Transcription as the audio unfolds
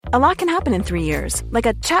A lot can happen in 3 years, like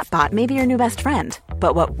a chatbot may be your new best friend.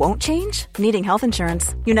 But what won't change? Needing health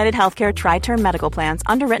insurance. United Healthcare Tri-Term Medical Plans,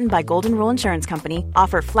 underwritten by Golden Rule Insurance Company,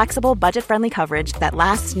 offer flexible, budget-friendly coverage that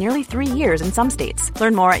lasts nearly 3 years in some states.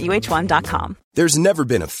 Learn more at uh1.com. There's never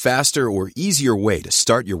been a faster or easier way to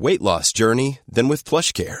start your weight loss journey than with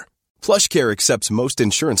PlushCare. PlushCare accepts most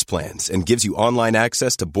insurance plans and gives you online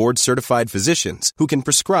access to board-certified physicians who can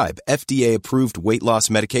prescribe FDA-approved weight loss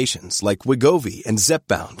medications like Wegovy and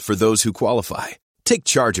Zepbound for those who qualify. Take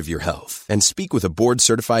charge of your health and speak with a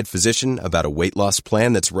board-certified physician about a weight loss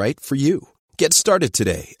plan that's right for you. Get started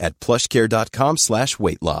today at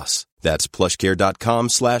plushcare.com/weight loss. That's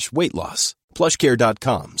plushcare.com/weight loss.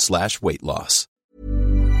 plushcare.com/weight loss.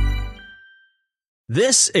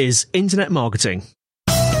 This is Internet Marketing.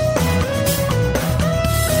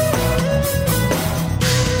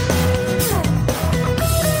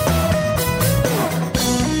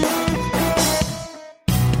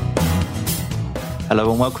 Hello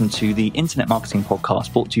and welcome to the Internet Marketing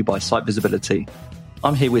Podcast brought to you by Site Visibility.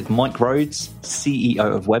 I'm here with Mike Rhodes,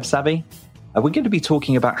 CEO of WebSavvy. We're going to be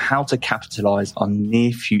talking about how to capitalize on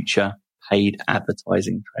near future paid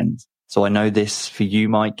advertising trends. So I know this for you,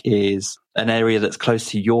 Mike, is an area that's close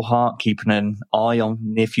to your heart, keeping an eye on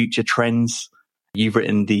near future trends. You've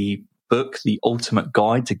written the book, The Ultimate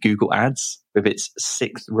Guide to Google Ads, with its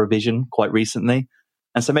 6th revision quite recently.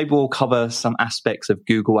 And so maybe we'll cover some aspects of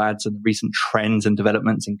Google Ads and the recent trends and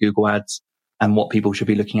developments in Google Ads and what people should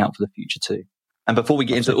be looking out for the future too. And before we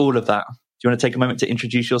get into all of that, do you want to take a moment to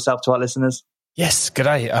introduce yourself to our listeners? Yes,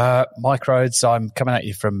 g'day. Mike Rhodes. I'm coming at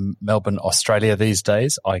you from Melbourne, Australia these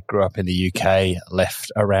days. I grew up in the UK,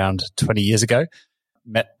 left around 20 years ago,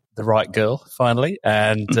 met the right girl finally,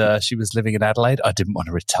 and she was living in Adelaide. I didn't want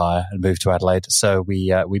to retire and move to Adelaide, so we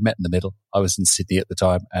met in the middle. I was in Sydney at the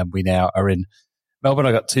time, and we now are in Melbourne.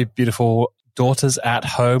 I got 2 beautiful daughters at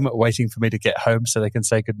home waiting for me to get home so they can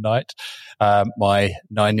say goodnight. My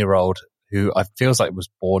 9-year-old, who I feels like was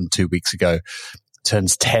born 2 weeks ago,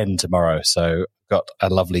 turns 10 tomorrow. So got a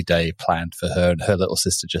lovely day planned for her, and her little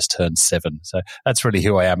sister just turned 7. So that's really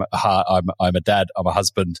who I am at heart. I'm a dad, I'm a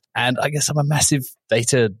husband, and I guess I'm a massive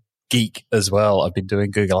data geek as well. I've been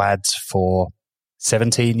doing Google Ads for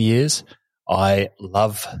 17 years. I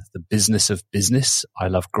love the business of business. I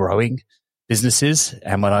love growing businesses.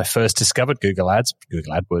 And when I first discovered Google Ads,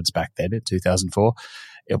 Google AdWords back then in 2004,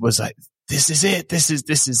 it was like, this is it. This is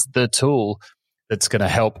the tool that's going to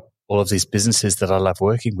help all of these businesses that I love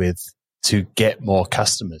working with to get more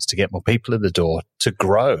customers, to get more people in the door, to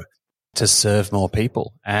grow, to serve more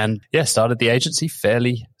people. And yeah, started the agency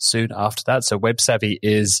fairly soon after that. So WebSavvy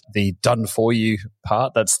is the done for you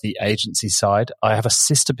part. That's the agency side. I have a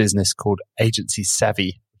sister business called Agency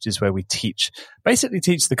Savvy, which is where we basically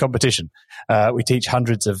teach the competition. We teach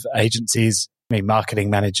hundreds of agencies, marketing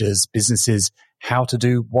managers, businesses, how to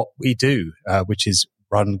do what we do, which is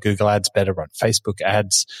run Google Ads better, run Facebook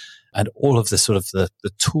ads, and all of the sort of the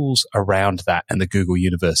tools around that and the Google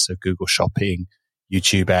universe. So Google Shopping,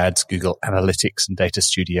 YouTube ads, Google Analytics and Data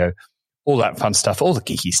Studio, all that fun stuff, all the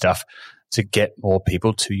geeky stuff to get more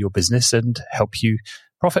people to your business and help you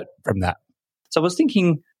profit from that. So I was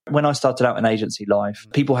thinking, when I started out in agency life,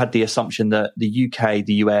 people had the assumption that the UK,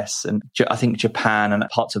 the US, and I think Japan and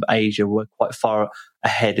parts of Asia were quite far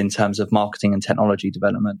ahead in terms of marketing and technology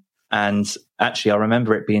development. And actually, I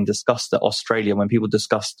remember it being discussed at Australia when people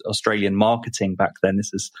discussed Australian marketing back then.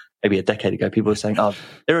 This is maybe a decade ago. People were saying, oh,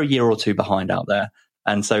 they're a year or two behind out there.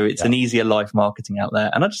 And so it's an easier life marketing out there.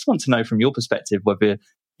 And I just want to know from your perspective whether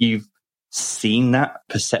you've seen that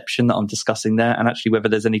perception that I'm discussing there and actually whether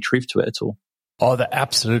there's any truth to it at all. Oh, there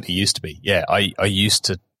absolutely used to be. Yeah, I used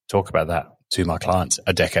to talk about that to my clients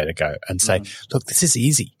a decade ago and say, look, this is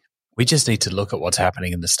easy. We just need to look at what's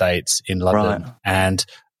happening in the States, in London, and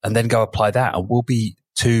then go apply that. And we'll be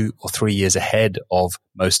 2 or 3 years ahead of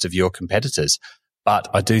most of your competitors. But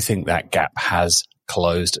I do think that gap has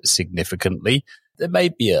closed significantly. There may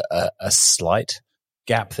be a slight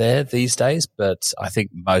gap there these days, but I think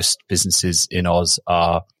most businesses in Oz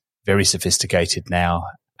are very sophisticated now,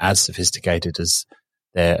 as sophisticated as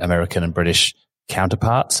their American and British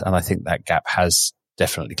counterparts. And I think that gap has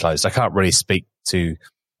definitely closed. I can't really speak to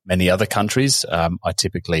many other countries. I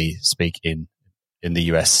typically speak in the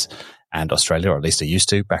US and Australia, or at least I used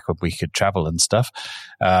to back when we could travel and stuff.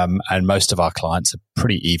 And most of our clients are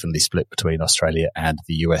pretty evenly split between Australia and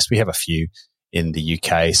the US. We have a few in the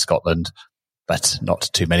UK, Scotland, but not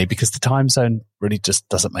too many because the time zone really just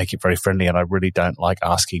doesn't make it very friendly. And I really don't like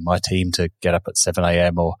asking my team to get up at 7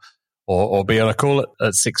 a.m. or be on a call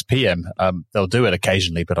at 6 p.m. They'll do it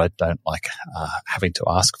occasionally, but I don't like having to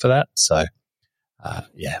ask for that. So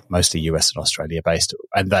mostly US and Australia based.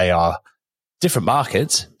 And they are different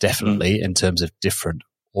markets, definitely, in terms of different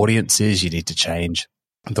audiences. You need to change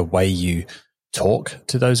the way you talk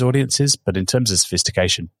to those audiences. But in terms of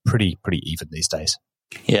sophistication, pretty even these days.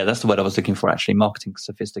 Yeah, that's the word I was looking for, actually, marketing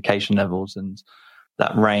sophistication levels and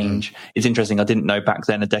that range. It's interesting. I didn't know back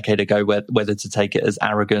then, a decade ago, whether to take it as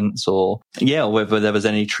arrogance or whether there was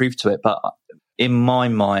any truth to it. But in my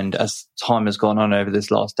mind, as time has gone on over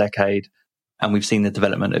this last decade, and we've seen the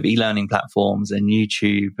development of e-learning platforms and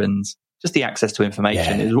YouTube and just the access to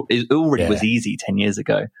information, it already was easy 10 years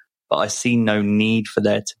ago. But I see no need for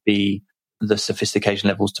there to be the sophistication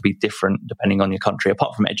levels to be different depending on your country,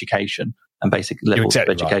 apart from education and basic levels of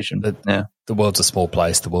education. Right. The world's a small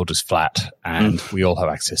place. The world is flat, and we all have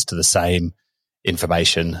access to the same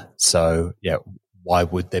information. So, why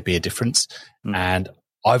would there be a difference? And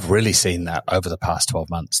I've really seen that over the past 12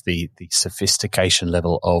 months. The sophistication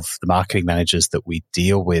level of the marketing managers that we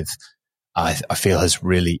deal with, I feel has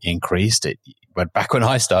really increased. Back when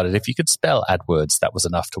I started, if you could spell AdWords, that was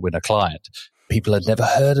enough to win a client. People had never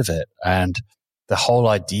heard of it. And the whole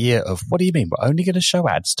idea of, what do you mean? We're only going to show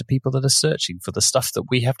ads to people that are searching for the stuff that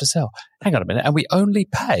we have to sell. Hang on a minute. And we only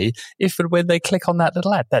pay if and when they click on that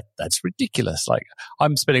little ad. That's ridiculous. Like,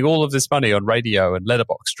 I'm spending all of this money on radio and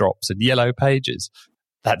letterbox drops and yellow pages.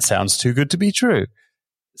 That sounds too good to be true.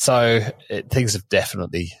 So things have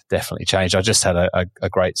definitely changed. I just had a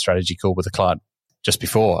great strategy call with a client just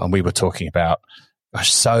before, and we were talking about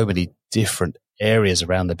so many different areas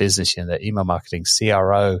around the business, their email marketing,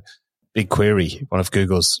 CRO, BigQuery, one of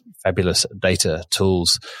Google's fabulous data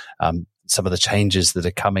tools, some of the changes that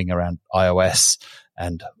are coming around iOS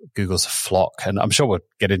and Google's Flock. And I'm sure we'll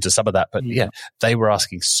get into some of that, but they were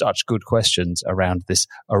asking such good questions around this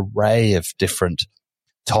array of different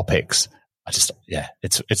topics.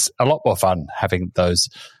 It's a lot more fun having those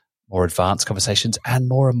more advanced conversations, and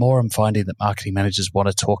more I'm finding that marketing managers want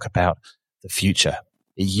to talk about the future.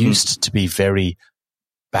 It used to be very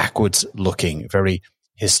backwards looking, very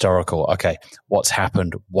historical. Okay, what's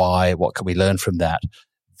happened? Why? What can we learn from that?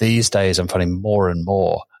 These days, I'm finding more and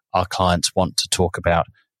more our clients want to talk about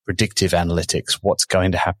predictive analytics. What's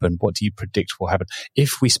going to happen? What do you predict will happen?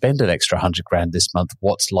 If we spend an extra $100,000 this month,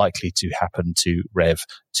 what's likely to happen to Rev,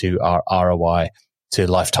 to our ROI, to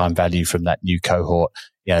lifetime value from that new cohort?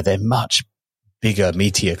 They're much bigger,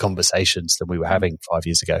 meatier conversations than we were having 5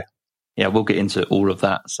 years ago. Yeah, we'll get into all of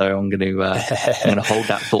that. So I'm going to hold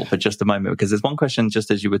that thought for just a moment, because there's one question just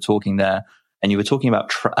as you were talking there, and you were talking about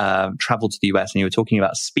travel to the US, and you were talking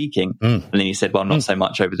about speaking, and then you said, well, not so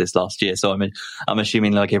much over this last year. So I'm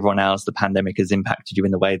assuming, like everyone else, the pandemic has impacted you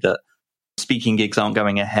in the way that speaking gigs aren't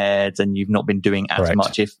going ahead, and you've not been doing as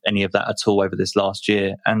much, if any of that at all, over this last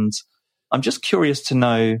year. And I'm just curious to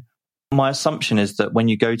know, my assumption is that when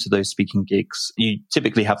you go to those speaking gigs, you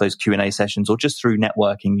typically have those Q&A sessions, or just through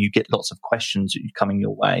networking, you get lots of questions coming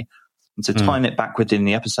your way. And so tying it back within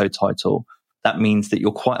the episode title, that means that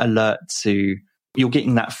you're quite alert to, you're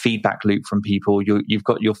getting that feedback loop from people. You've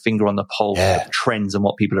got your finger on the pulse of trends and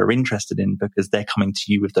what people are interested in, because they're coming to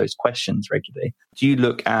you with those questions regularly. Do you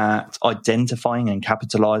look at identifying and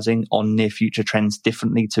capitalizing on near future trends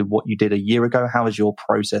differently to what you did a year ago? How has your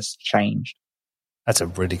process changed? That's a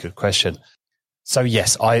really good question. So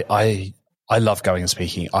yes, I love going and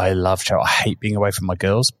speaking. I love travel. I hate being away from my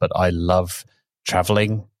girls, but I love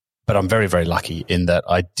traveling. But I'm very, very lucky in that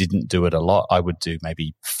I didn't do it a lot. I would do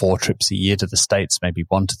maybe 4 trips a year to the States, maybe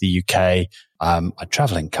 1 to the UK. I'd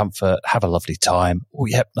travel in comfort, have a lovely time. Oh,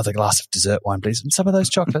 yeah, another glass of dessert wine, please. And some of those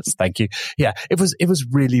chocolates. Thank you. Yeah, it was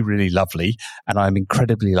really, really lovely. And I'm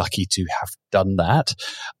incredibly lucky to have done that.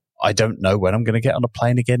 I don't know when I'm going to get on a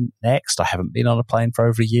plane again next. I haven't been on a plane for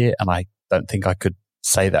over a year, and I don't think I could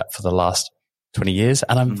say that for the last 20 years.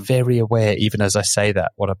 And I'm very aware, even as I say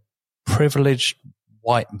that, what a privileged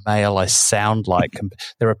white male I sound like.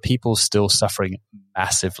 There are people still suffering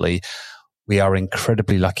massively. We are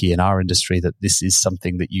incredibly lucky in our industry that this is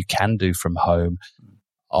something that you can do from home.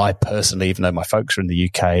 I personally, even though my folks are in the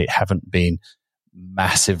UK, haven't been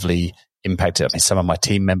massively impacted. I mean, some of my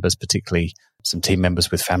team members, particularly some team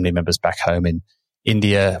members with family members back home in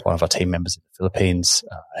India, one of our team members in the Philippines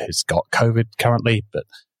who's got COVID currently. But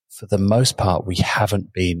for the most part, we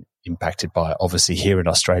haven't been impacted by it. Obviously, here in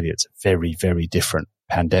Australia, it's a very, very different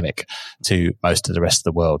pandemic to most of the rest of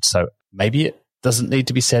the world. So maybe it doesn't need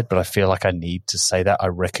to be said, but I feel like I need to say that. I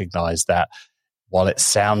recognize that while it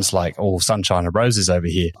sounds like all sunshine and roses over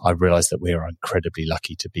here, I realize that we are incredibly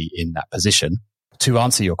lucky to be in that position. To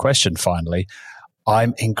answer your question, finally,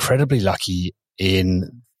 I'm incredibly lucky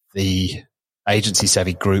in the Agency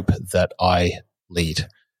Savvy group that I lead.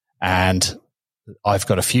 And I've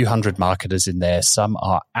got a few hundred marketers in there. Some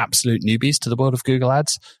are absolute newbies to the world of Google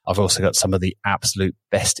Ads. I've also got some of the absolute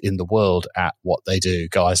best in the world at what they do.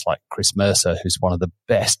 Guys like Chris Mercer, who's one of the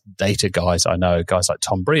best data guys I know. Guys like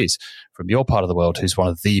Tom Breeze from your part of the world, who's one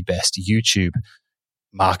of the best YouTube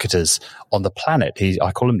marketers on the planet.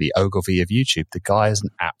 I call him the Ogilvy of YouTube. The guy is an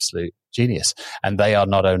absolute genius. And they are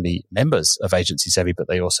not only members of Agency Savvy, but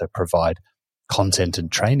they also provide content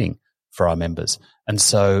and training for our members. And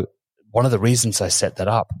so one of the reasons I set that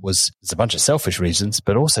up was there's a bunch of selfish reasons,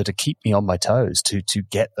 but also to keep me on my toes, to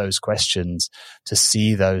get those questions, to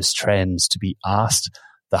see those trends, to be asked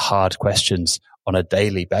the hard questions on a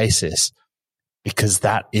daily basis, because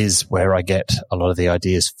that is where I get a lot of the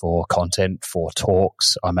ideas for content, for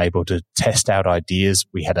talks. I'm able to test out ideas.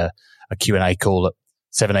 We had a Q&A call at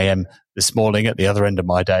 7 a.m. this morning at the other end of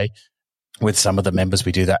my day with some of the members.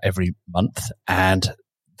 We do that every month, and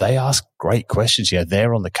they ask great questions. Yeah,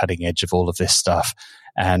 they're on the cutting edge of all of this stuff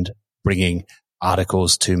and bringing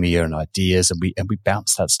articles to me and ideas, and we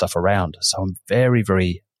bounce that stuff around. So I'm very,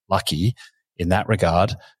 very lucky in that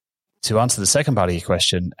regard. To answer the second part of your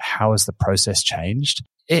question, how has the process changed?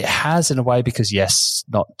 It has in a way, because yes,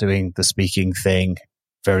 not doing the speaking thing,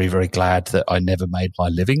 very, very glad that I never made my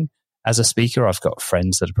living as a speaker. I've got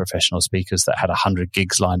friends that are professional speakers that had 100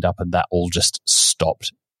 gigs lined up, and that all just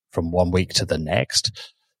stopped from one week to the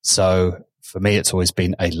next. So for me, it's always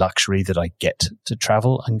been a luxury that I get to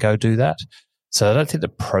travel and go do that. So I don't think the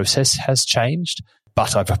process has changed,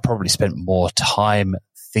 but I've probably spent more time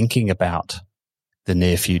thinking about the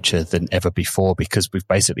near future than ever before, because we've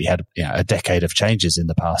basically had a decade of changes in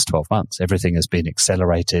the past 12 months. Everything has been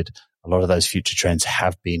accelerated. A lot of those future trends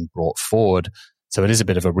have been brought forward. So it is a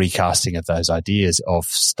bit of a recasting of those ideas of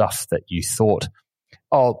stuff that you thought,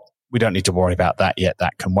 oh, we don't need to worry about that yet,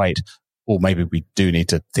 that can wait. Or maybe we do need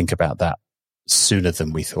to think about that sooner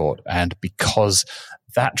than we thought. And because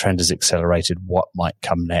that trend has accelerated, what might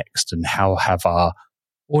come next, and how have our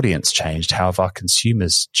audience changed? How have our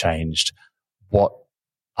consumers changed? What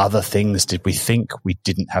other things did we think we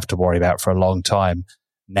didn't have to worry about for a long time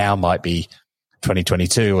now might be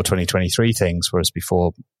 2022 or 2023 things, whereas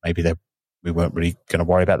before maybe we weren't really going to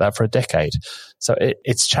worry about that for a decade. So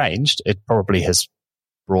it's changed. It probably has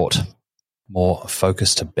brought more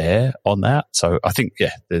focus to bear on that. So I think,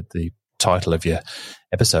 the title of your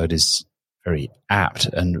episode is very apt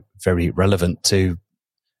and very relevant to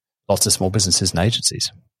lots of small businesses and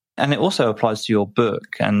agencies. And it also applies to your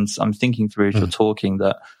book. And I'm thinking through as you're talking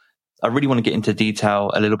that I really want to get into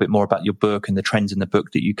detail a little bit more about your book and the trends in the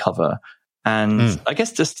book that you cover. And I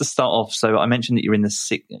guess just to start off, so I mentioned that you're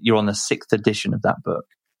on the 6th edition of that book,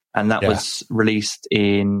 and that was released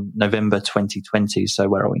in November 2020. So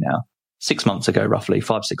where are we now? 6 months ago, roughly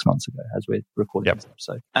 5-6 months ago, as we're recording this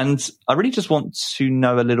episode. And I really just want to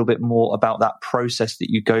know a little bit more about that process that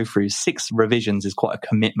you go through. 6 revisions is quite a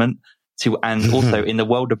commitment to, and also in the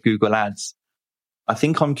world of Google Ads, I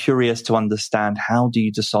think I'm curious to understand, how do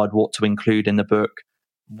you decide what to include in the book,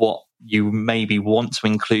 what you maybe want to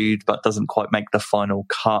include but doesn't quite make the final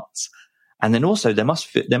cut? And then also there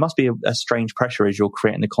must be a strange pressure as you're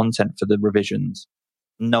creating the content for the revisions,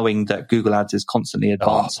 knowing that Google Ads is constantly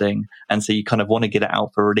advancing. And so you kind of want to get it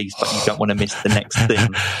out for release, but you don't want to miss the next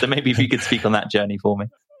thing. So maybe if you could speak on that journey for me.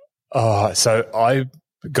 So I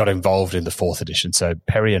got involved in the 4th edition. So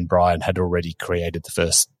Perry and Brian had already created the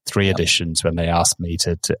first 3 editions when they asked me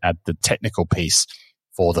to add the technical piece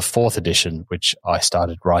for the 4th edition, which I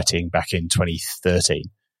started writing back in 2013.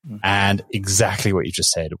 And exactly what you just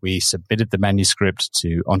said, we submitted the manuscript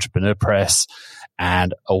to Entrepreneur Press,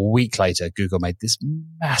 and a week later, Google made this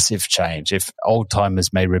massive change. If old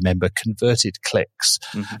timers may remember, converted clicks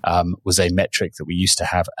was a metric that we used to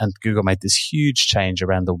have, and Google made this huge change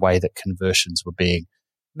around the way that conversions were being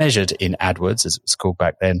measured in AdWords, as it was called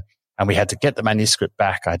back then. And we had to get the manuscript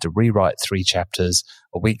back. I had to rewrite 3 chapters.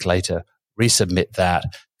 A week later, resubmit that.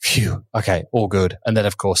 Phew, okay, all good. And then,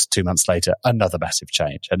 of course, 2 months later, another massive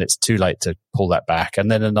change. And it's too late to pull that back. And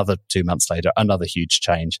then another 2 months later, another huge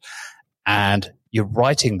change. And you're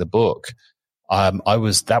writing the book.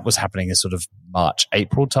 That was happening in sort of March,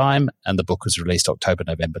 April time, and the book was released October,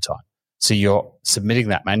 November time. So you're submitting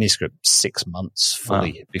that manuscript 6 months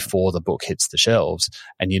fully before the book hits the shelves.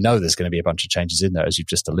 And you know there's going to be a bunch of changes in there, as you've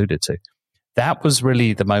just alluded to. That was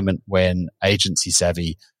really the moment when Agency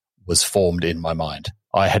Savvy was formed in my mind.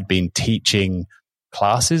 I had been teaching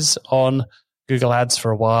classes on Google Ads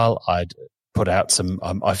for a while. I'd put out some,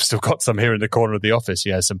 I've still got some here in the corner of the office,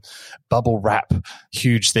 some bubble wrap,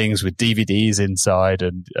 huge things with DVDs inside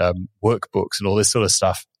and workbooks and all this sort of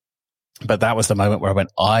stuff. But that was the moment where I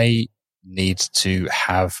went, I need to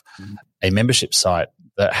have a membership site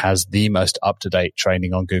that has the most up-to-date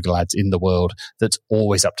training on Google Ads in the world, that's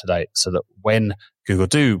always up to date, so that when Google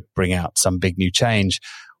do bring out some big new change,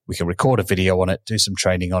 we can record a video on it, do some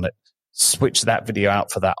training on it, switch that video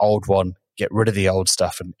out for that old one, get rid of the old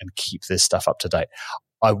stuff and keep this stuff up to date.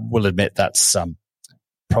 I will admit that's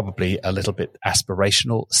probably a little bit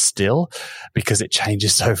aspirational still, because it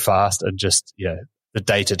changes so fast, and just, the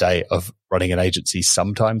day-to-day of running an agency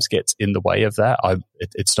sometimes gets in the way of that.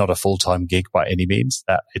 It's not a full-time gig by any means.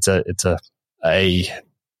 That it's a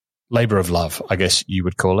labor of love, I guess you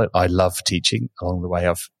would call it. I love teaching. Along the way,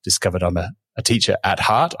 I've discovered I'm a teacher at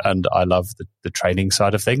heart, and I love the training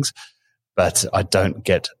side of things, but I don't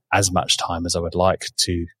get as much time as I would like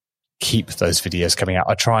to keep those videos coming out.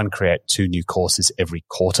 I try and create 2 new courses every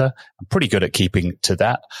quarter. I'm pretty good at keeping to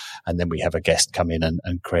that. And then we have a guest come in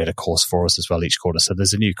and create a course for us as well each quarter. So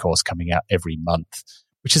there's a new course coming out every month,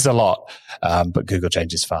 which is a lot. But Google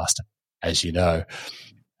changes fast, as you know.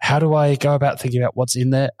 How do I go about thinking about what's in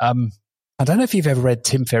there? I don't know if you've ever read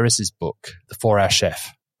Tim Ferriss's book, The 4-Hour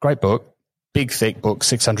Chef. Great book, big, thick book,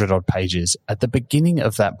 600 odd pages. At the beginning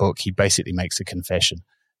of that book, he basically makes a confession.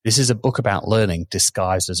 This is a book about learning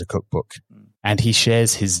disguised as a cookbook. And he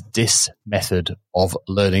shares his DISS method of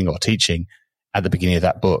learning or teaching at the beginning of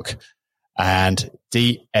that book. And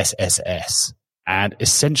DSSS. And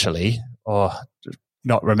essentially,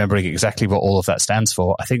 not remembering exactly what all of that stands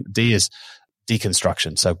for, I think D is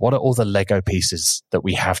deconstruction. So what are all the Lego pieces that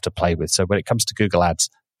we have to play with? So when it comes to Google Ads,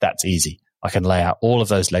 that's easy. I can lay out all of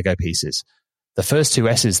those Lego pieces. The first 2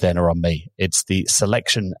 S's then are on me. It's the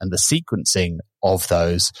selection and the sequencing of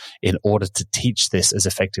those in order to teach this as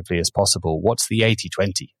effectively as possible. What's the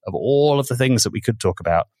 80-20 of all of the things that we could talk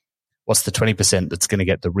about? What's the 20% that's going to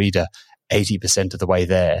get the reader 80% of the way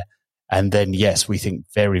there? And then, yes, we think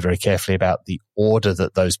very, very carefully about the order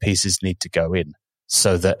that those pieces need to go in,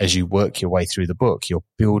 so that as you work your way through the book, you're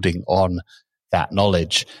building on that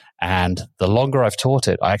knowledge. And the longer I've taught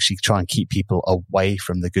it, I actually try and keep people away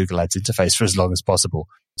from the Google Ads interface for as long as possible.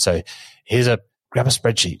 So grab a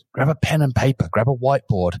spreadsheet, grab a pen and paper, grab a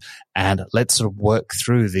whiteboard, and let's sort of work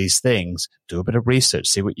through these things, do a bit of research,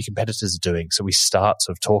 see what your competitors are doing. So we start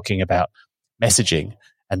sort of talking about messaging,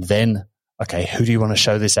 and then, okay, who do you want to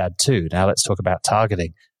show this ad to? Now let's talk about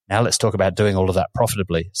targeting. Now let's talk about doing all of that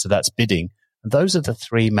profitably. So that's bidding. And those are the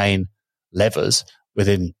 3 main levers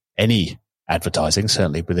within any advertising,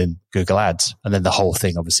 certainly within Google Ads. And then the whole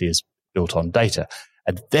thing obviously is built on data.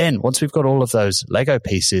 And then once we've got all of those Lego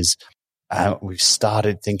pieces, we've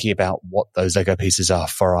started thinking about what those Lego pieces are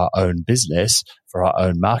for our own business, for our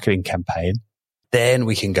own marketing campaign. Then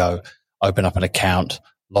we can go open up an account,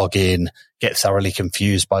 log in, get thoroughly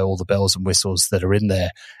confused by all the bells and whistles that are in there.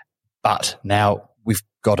 But now we've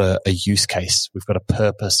got a use case. We've got a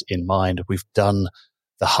purpose in mind. We've done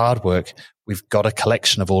the hard work. We've got a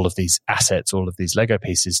collection of all of these assets, all of these Lego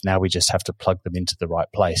pieces. Now we just have to plug them into the right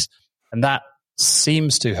place. And that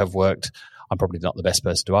seems to have worked. I'm probably not the best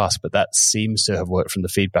person to ask, but that seems to have worked from the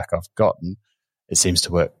feedback I've gotten. It seems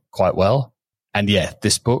to work quite well. And yeah,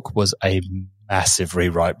 this book was a massive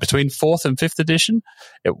rewrite. Between 4th and 5th edition,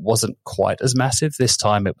 it wasn't quite as massive. This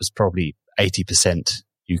time it was probably 80%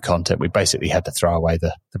 new content. We basically had to throw away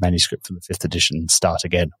the manuscript from the 5th edition and start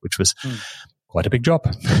again, which was quite a big job.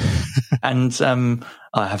 And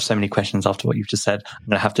I have so many questions after what you've just said. I'm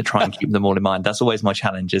going to have to try and keep them all in mind. That's always my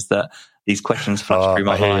challenge, is that these questions flash through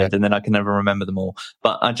my mind and then I can never remember them all.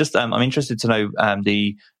 But I'm interested to know,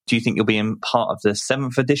 do you think you'll be in part of the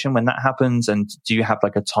 7th edition when that happens? And do you have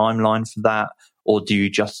like a timeline for that? Or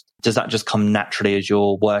does that just come naturally as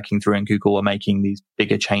you're working through and Google are making these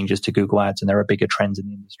bigger changes to Google Ads and there are bigger trends in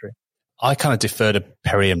the industry? I kind of defer to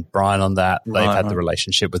Perry and Brian on that. They've had the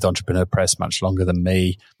relationship with Entrepreneur Press much longer than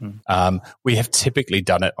me. We have typically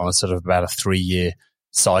done it on a sort of about a 3-year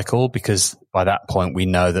cycle, because by that point we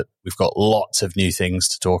know that we've got lots of new things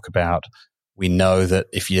to talk about. We know that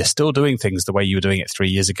if you're still doing things the way you were doing it 3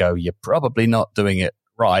 years ago, you're probably not doing it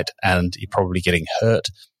right and you're probably getting hurt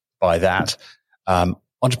by that.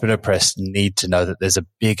 Entrepreneur Press need to know that there's a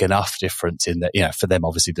big enough difference in that, for them,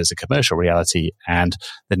 obviously there's a commercial reality and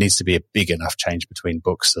there needs to be a big enough change between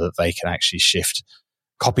books so that they can actually shift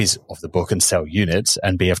copies of the book and sell units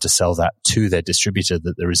and be able to sell that to their distributor,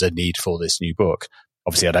 that there is a need for this new book.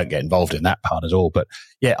 Obviously, I don't get involved in that part at all. But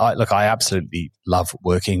yeah, I absolutely love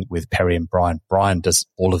working with Perry and Brian. Brian does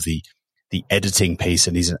all of the editing piece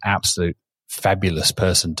and he's an absolute fabulous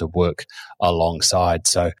person to work alongside.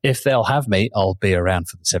 So if they'll have me, I'll be around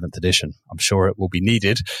for the 7th edition. I'm sure it will be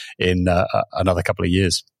needed in another couple of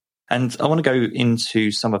years. And I want to go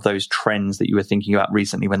into some of those trends that you were thinking about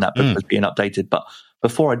recently when that book was being updated. But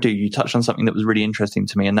before I do, you touched on something that was really interesting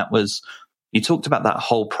to me, and that was You talked about that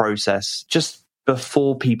whole process just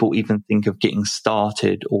before people even think of getting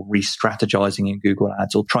started or re-strategizing in Google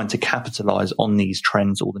Ads or trying to capitalize on these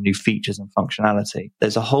trends or the new features and functionality.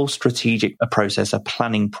 There's a whole strategic process, a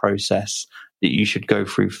planning process that you should go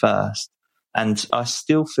through first. And I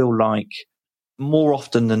still feel like more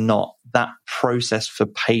often than not, that process for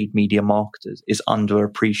paid media marketers is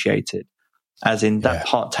underappreciated, as in that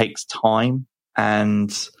part takes time.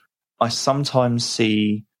 And I sometimes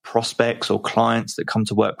see prospects or clients that come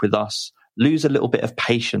to work with us lose a little bit of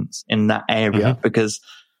patience in that area because,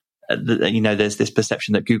 there's this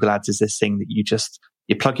perception that Google Ads is this thing that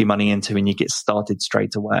you plug your money into and you get started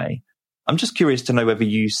straight away. I'm just curious to know whether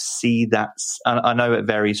you see that. I know it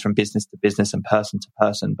varies from business to business and person to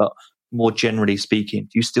person, but more generally speaking,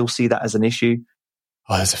 do you still see that as an issue?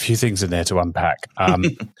 Oh, there's a few things in there to unpack.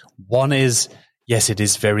 One is, yes, it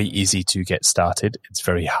is very easy to get started. It's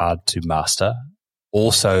very hard to master.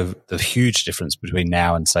 Also, the huge difference between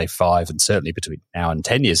now and say 5, and certainly between now and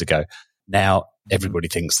 10 years ago, now everybody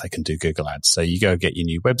thinks they can do Google Ads. So you go get your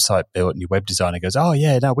new website built and your web designer goes, oh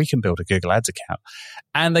yeah, now we can build a Google Ads account.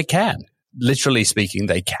 And they can. Literally speaking,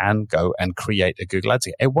 they can go and create a Google Ads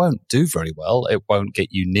account. It won't do very well. It won't get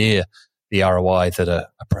you near the ROI that a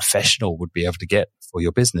professional would be able to get for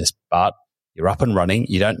your business, but you're up and running.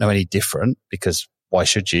 You don't know any different because why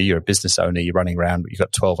should you? You're a business owner. You're running around. You've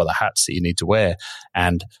got 12 other hats that you need to wear.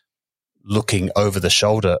 And looking over the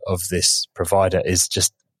shoulder of this provider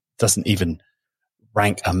doesn't even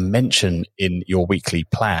rank a mention in your weekly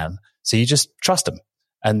plan. So you just trust them.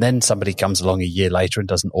 And then somebody comes along a year later and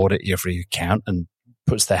does an audit every account and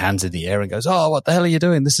puts their hands in the air and goes, oh, what the hell are you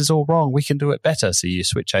doing? This is all wrong. We can do it better. So you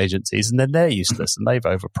switch agencies and then they're useless and they've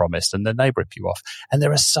overpromised and then they rip you off. And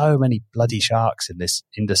there are so many bloody sharks in this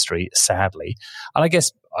industry, sadly. And I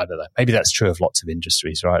guess, I don't know, maybe that's true of lots of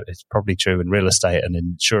industries, right? It's probably true in real estate and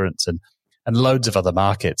insurance and loads of other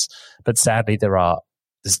markets. But sadly,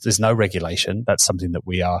 there's no regulation. That's something that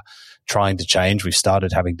we are trying to change. We've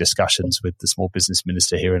started having discussions with the small business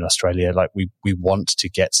minister here in Australia. Like we want to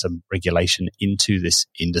get some regulation into this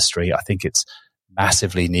industry. I think it's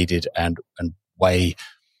massively needed and way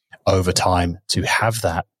over time to have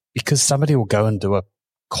that, because somebody will go and do a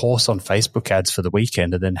course on Facebook ads for the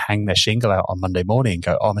weekend and then hang their shingle out on Monday morning and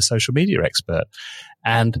go, oh, I'm a social media expert.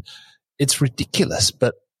 And it's ridiculous.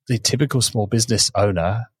 But the typical small business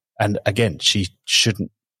owner, and again, she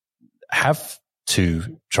shouldn't have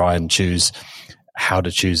to try and choose how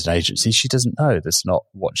to choose an agency. She doesn't know. That's not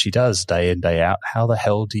what she does day in, day out. How the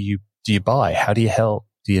hell do you buy? How do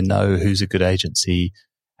you know who's a good agency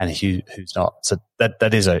and who's not? So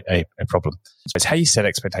that is a problem. So it's how you set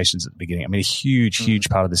expectations at the beginning. I mean, a huge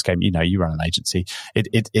part of this game, you run an agency.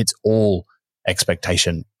 It's all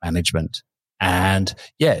expectation management. And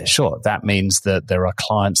yeah, sure, that means that there are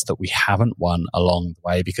clients that we haven't won along the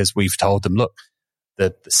way because we've told them, look,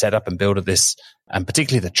 the setup and build of this, and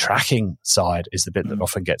particularly the tracking side is the bit that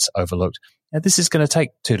often gets overlooked. Now, this is going to take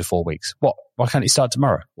 2 to 4 weeks. What? Why can't you start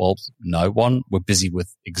tomorrow? Well, no. One, we're busy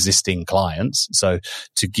with existing clients. So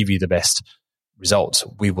to give you the best results,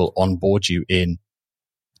 we will onboard you in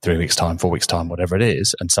 3 weeks' time, 4 weeks' time, whatever it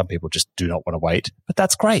is. And some people just do not want to wait. But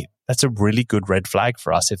that's great. That's a really good red flag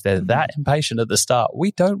for us. If they're that impatient at the start,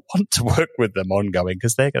 we don't want to work with them ongoing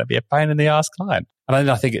because they're going to be a pain in the ass client. And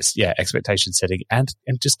I think it's, expectation setting and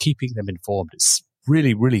just keeping them informed. It's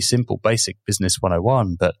really, really simple, basic business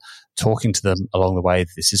 101, but talking to them along the way,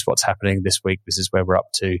 this is what's happening this week. This is where we're up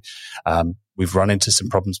to. We've run into some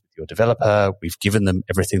problems with your developer. We've given them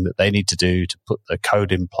everything that they need to do to put the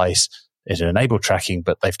code in place to enable tracking,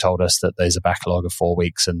 but they've told us that there's a backlog of 4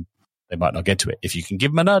 weeks and they might not get to it. If you can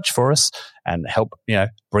give them a nudge for us and help,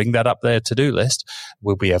 bring that up their to-do list,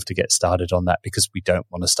 we'll be able to get started on that because we don't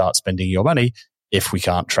want to start spending your money if we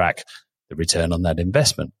can't track the return on that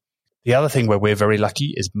investment. The other thing where we're very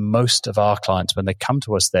lucky is most of our clients, when they come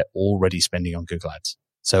to us, they're already spending on Google Ads.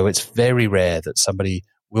 So it's very rare that somebody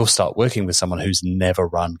will start working with someone who's never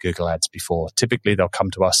run Google Ads before. Typically, they'll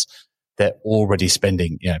come to us, they're already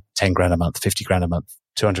spending, 10 grand a month, 50 grand a month,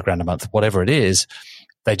 200 grand a month, whatever it is.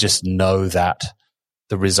 They just know that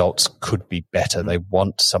the results could be better. They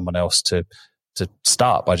want someone else to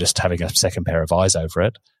start by just having a second pair of eyes over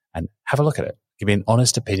it and have a look at it. Give me an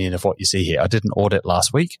honest opinion of what you see here. I did an audit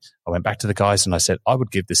last week. I went back to the guys and I said, I would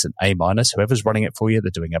give this an A-. Whoever's running it for you, they're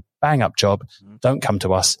doing a bang up job. Don't come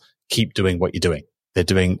to us. Keep doing what you're doing. They're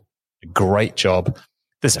doing a great job.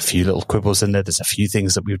 There's a few little quibbles in there. There's a few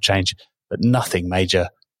things that we've changed, but nothing major.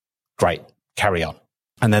 Great. Carry on.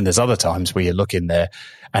 And then there's other times where you look in there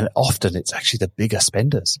and often it's actually the bigger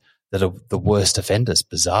spenders that are the worst offenders,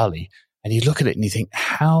 bizarrely. And you look at it and you think,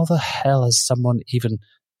 how the hell has someone even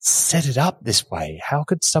set it up this way? How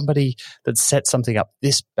could somebody that set something up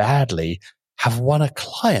this badly have won a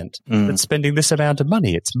client that's spending this amount of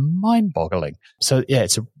money? It's mind-boggling. So yeah,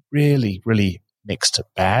 it's a really, really mixed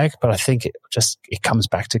bag, but I think it comes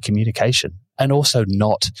back to communication and also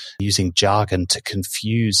not using jargon to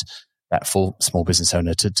confuse that full small business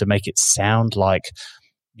owner to make it sound like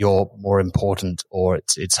you're more important or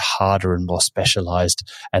it's harder and more specialized,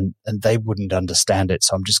 and they wouldn't understand it.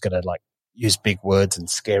 So I'm just going to use big words and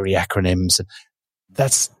scary acronyms. And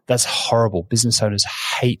that's horrible. Business owners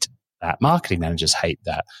hate that. Marketing managers hate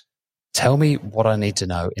that. Tell me what I need to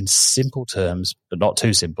know in simple terms, but not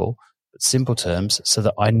too simple, but simple terms so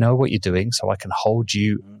that I know what you're doing, so I can hold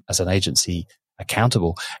you as an agency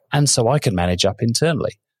accountable, and so I can manage up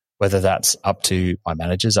internally, whether that's up to my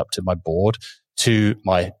managers, up to my board, to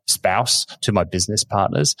my spouse, to my business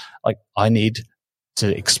partners. I need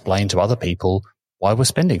to explain to other people why we're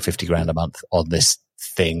spending 50 grand a month on this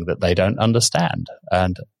thing that they don't understand.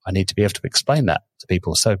 And I need to be able to explain that to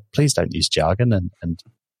people. So please don't use jargon and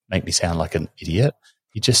make me sound like an idiot.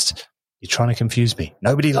 You're trying to confuse me.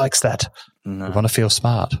 Nobody likes that. No. We want to feel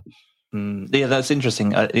smart. Yeah, that's interesting.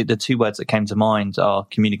 The two words that came to mind are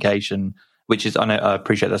communication, which is, I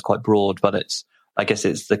appreciate that's quite broad, but I guess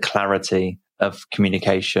it's the clarity of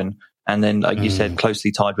communication. And then, like you said,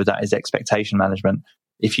 closely tied with that is expectation management.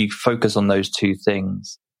 If you focus on those two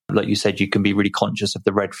things, like you said, you can be really conscious of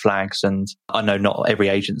the red flags. And I know not every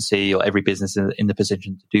agency or every business is in the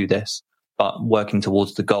position to do this, but working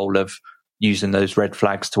towards the goal of using those red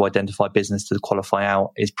flags to identify business to qualify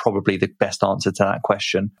out is probably the best answer to that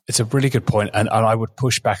question. It's a really good point. And I would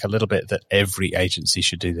push back a little bit that every agency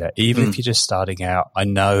should do that. Even if you're just starting out, I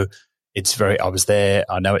know I was there.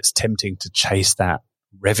 I know it's tempting to chase that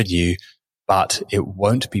revenue, but it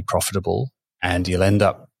won't be profitable and you'll end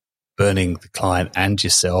up burning the client and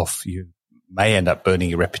yourself. You may end up burning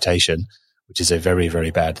your reputation, which is a very,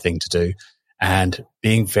 very bad thing to do. And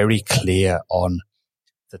being very clear on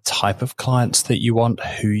the type of clients that you want,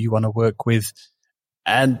 who you want to work with.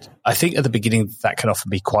 And I think at the beginning that can often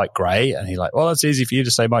be quite grey. And you're like, well, it's easy for you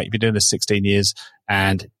to say, Mike, you've been doing this 16 years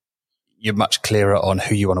and you're much clearer on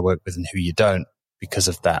who you want to work with and who you don't because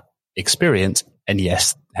of that experience. And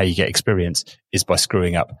yes, how you get experience is by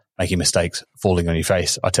screwing up, making mistakes, falling on your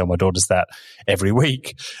face. I tell my daughters that every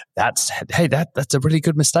week. That's a really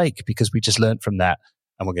good mistake because we just learned from that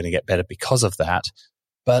and we're going to get better because of that.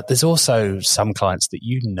 But there's also some clients that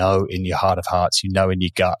you know in your heart of hearts, you know in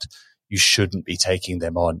your gut, you shouldn't be taking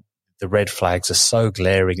them on. The red flags are so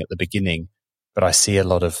glaring at the beginning, but I see a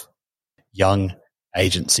lot of young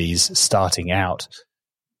agencies starting out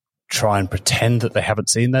try and pretend that they haven't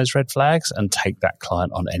seen those red flags and take that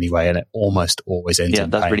client on anyway, and it almost always ends in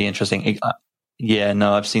that's pain. really interesting.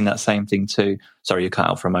 I've seen that same thing too. Sorry, you cut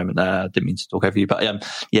out for a moment there. I didn't mean to talk over you, but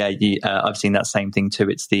I've seen that same thing too.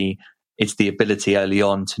 It's the ability early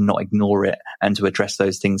on to not ignore it and to address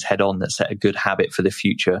those things head on that set a good habit for the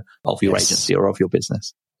future of your agency or of your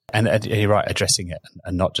business. And you're right, addressing it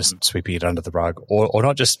and not just sweeping it under the rug or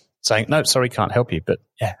not just saying, no, sorry, can't help you. But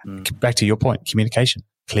back to your point, communication,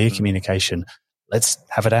 clear communication. Let's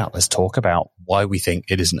have it out. Let's talk about why we think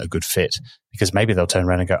it isn't a good fit, because maybe they'll turn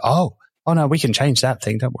around and go, oh no, we can change that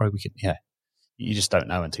thing. Don't worry. You just don't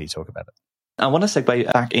know until you talk about it. I want to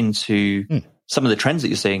segue back into some of the trends that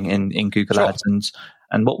you're seeing in Google Ads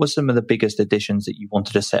and what were some of the biggest additions that you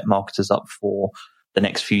wanted to set marketers up for the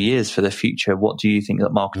next few years for the future? What do you think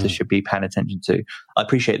that marketers should be paying attention to? I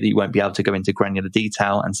appreciate that you won't be able to go into granular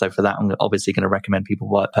detail. And so for that, I'm obviously going to recommend people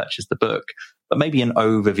purchase the book, but maybe an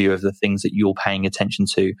overview of the things that you're paying attention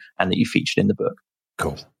to and that you featured in the book.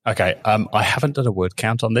 Cool. Okay. I haven't done a word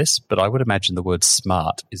count on this, but I would imagine the word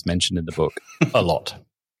smart is mentioned in the book a lot.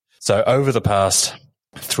 So over the past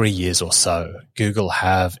 3 years or so, Google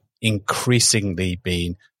have increasingly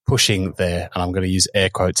been pushing their, and I'm going to use air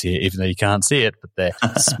quotes here, even though you can't see it, but their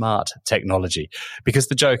smart technology. Because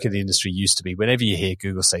the joke in the industry used to be, whenever you hear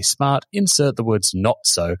Google say smart, insert the words not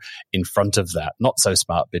so in front of that. Not so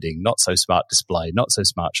smart bidding, not so smart display, not so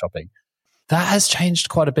smart shopping. That has changed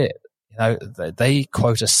quite a bit. They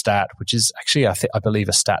quote a stat, which is actually, I believe,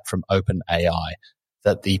 a stat from OpenAI,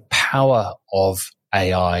 that the power of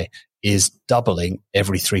AI is doubling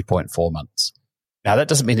every 3.4 months. Now, that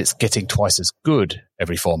doesn't mean it's getting twice as good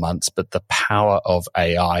every 4 months, but the power of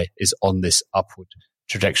AI is on this upward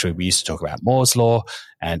trajectory. We used to talk about Moore's law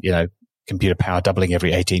and, computer power doubling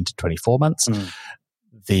every 18 to 24 months.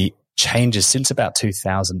 The changes since about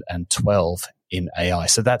 2012 in AI.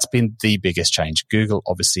 So that's been the biggest change. Google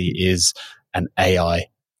obviously is an AI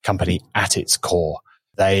company at its core.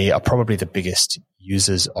 They are probably the biggest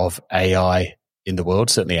users of AI in the world,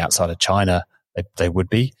 certainly outside of China. they would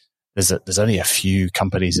be. There's only a few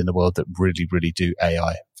companies in the world that really, really do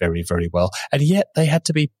AI very, very well. And yet they had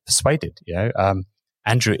to be persuaded,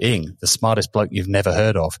 Andrew Ng, the smartest bloke you've never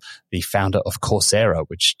heard of, the founder of Coursera,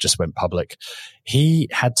 which just went public, he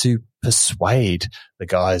had to persuade the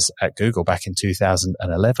guys at Google back in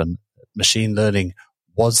 2011 machine learning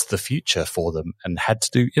was the future for them, and had to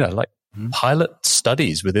do, pilot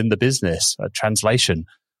studies within the business. Translation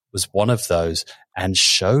was one of those, and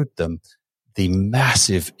showed them the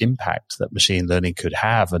massive impact that machine learning could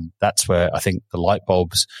have. And that's where I think the light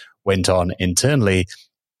bulbs went on internally.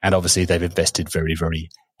 And obviously they've invested very, very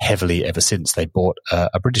heavily ever since. They bought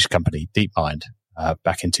a British company, DeepMind,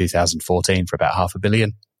 back in 2014 for about $500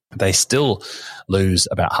 million. They still lose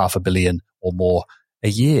about $500 million or more a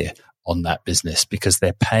year on that business because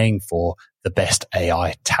they're paying for the best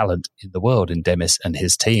AI talent in the world in Demis and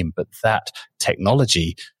his team. But that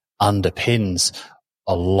technology underpins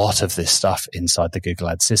a lot of this stuff inside the Google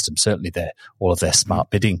Ads system, certainly all of their smart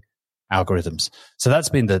bidding algorithms. So that's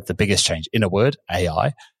been the biggest change. In a word,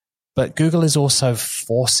 AI. But Google is also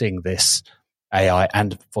forcing this AI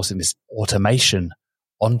and forcing this automation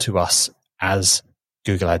onto us as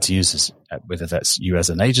Google Ads users, whether that's you as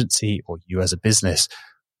an agency or you as a business.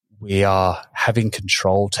 We are having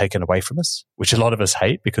control taken away from us, which a lot of us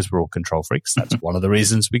hate because we're all control freaks. That's one of the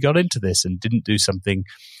reasons we got into this and didn't do something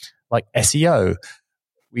like SEO.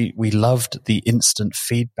 We loved the instant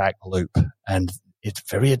feedback loop, and it's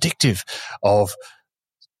very addictive of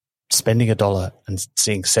spending $1 and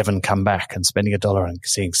seeing 7 come back, and spending $1 and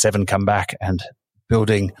seeing 7 come back, and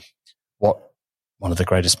building what one of the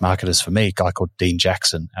greatest marketers for me, a guy called Dean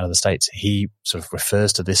Jackson out of the States, he sort of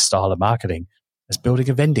refers to this style of marketing as building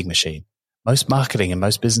a vending machine. Most marketing in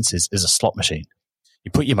most businesses is a slot machine.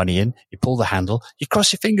 You put your money in, you pull the handle, you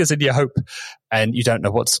cross your fingers and you hope, and you don't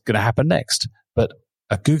know what's going to happen next. But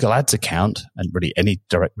a Google Ads account, and really any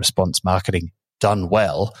direct response marketing done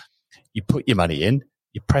well, you put your money in,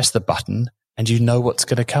 you press the button, and you know what's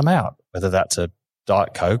going to come out, whether that's a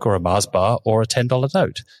Diet Coke or a Mars bar or a $10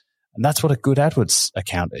 note. And that's what a good AdWords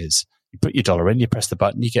account is. You put your dollar in, you press the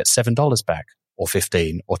button, you get $7 back, or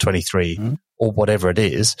 15 or 23 or whatever it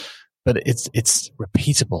is. But it's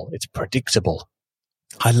repeatable. It's predictable.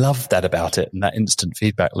 I love that about it. And that instant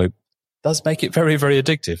feedback loop does make it very, very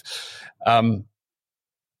addictive.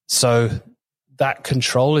 So that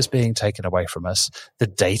control is being taken away from us. The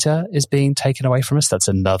data is being taken away from us. That's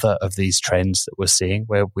another of these trends that we're seeing,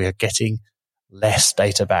 where we're getting less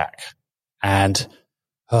data back. And,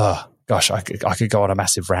 I could go on a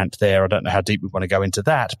massive rant there. I don't know how deep we want to go into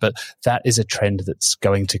that, but that is a trend that's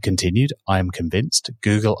going to continue. I am convinced.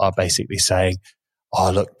 Google are basically saying,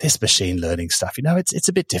 oh, look, this machine learning stuff, it's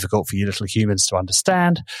a bit difficult for you little humans to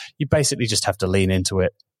understand. You basically just have to lean into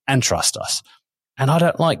it and trust us. And I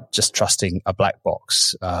don't like just trusting a black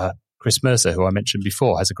box. Chris Mercer, who I mentioned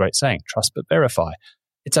before, has a great saying, trust but verify.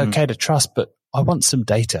 It's okay to trust, but I want some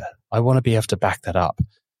data. I want to be able to back that up.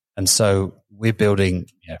 And so we're building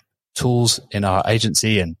tools in our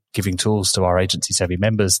agency and giving tools to our agency savvy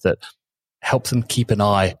members that help them keep an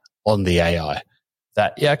eye on the AI.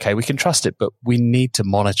 That, we can trust it, but we need to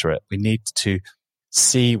monitor it. We need to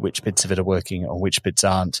see which bits of it are working and which bits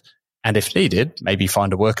aren't. And if needed, maybe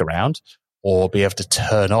find a workaround, or be able to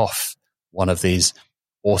turn off one of these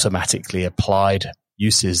automatically applied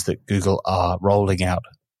uses that Google are rolling out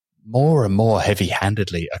more and more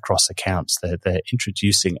heavy-handedly across accounts. They're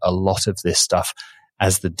introducing a lot of this stuff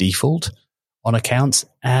as the default on accounts,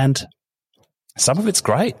 and some of it's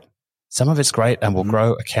great. Some of it's great and will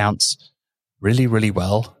grow accounts really, really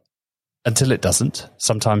well until it doesn't.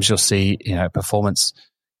 Sometimes you'll see, performance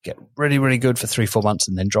get really, really good for 3-4 months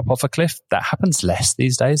and then drop off a cliff. That happens less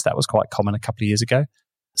these days. That was quite common a couple of years ago.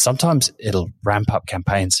 Sometimes it'll ramp up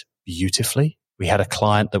campaigns beautifully. We had a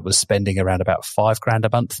client that was spending around about $5,000 a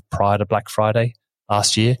month prior to Black Friday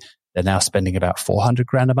last year. They're now spending about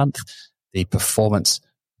 $400,000 a month. The performance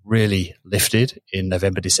really lifted in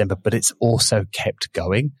November, December, but it's also kept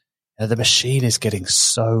going. And the machine is getting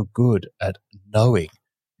so good at knowing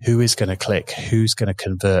who is going to click, who's going to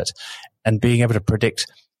convert, and being able to predict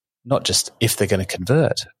not just if they're going to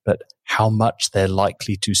convert, but how much they're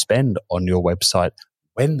likely to spend on your website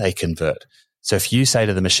when they convert. So if you say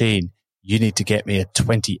to the machine, you need to get me a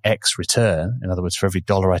 20x return, in other words, for every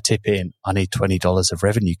 $1 I tip in, I need $20 of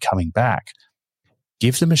revenue coming back.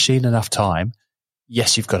 Give the machine enough time.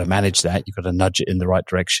 Yes, you've got to manage that. You've got to nudge it in the right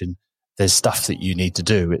direction. There's stuff that you need to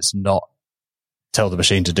do. It's not tell the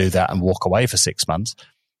machine to do that and walk away for 6 months.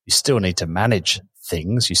 You still need to manage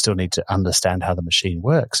things. You still need to understand how the machine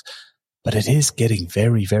works. But it is getting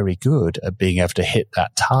very, very good at being able to hit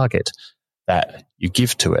that target that you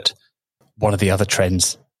give to it. one of the other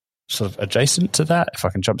trends sort of adjacent to that, if I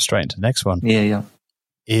can jump straight into the next one,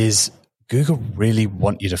 is Google really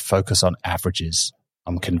want you to focus on averages.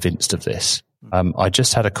 I'm convinced of this. I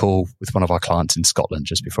just had a call with one of our clients in Scotland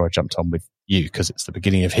just before I jumped on with you because it's the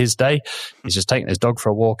beginning of his day. He's just taking his dog for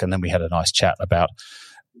a walk, and then we had a nice chat about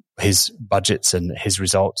his budgets and his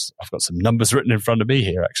results. I've got some numbers written in front of me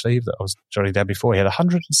here, actually, that I was jotting down before. He had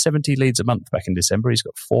 170 leads a month back in December. He's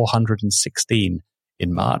got 416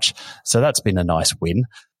 in March. So that's been a nice win.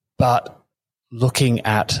 But looking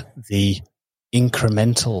at the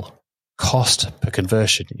incremental cost per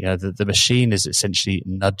conversion, the machine is essentially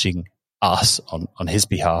nudging us on his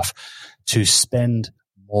behalf to spend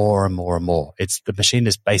more and more and more. The machine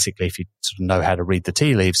is basically, if you sort of know how to read the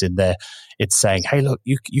tea leaves in there, it's saying, hey, look,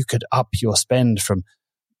 you could up your spend from,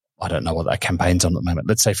 I don't know what that campaign's on at the moment.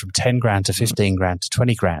 Let's say from 10 grand to 15 grand to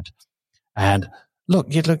 20 grand. And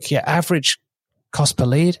look, your average cost per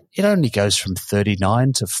lead, it only goes from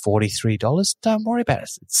 $39 to $43. Don't worry about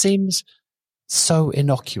it. It seems so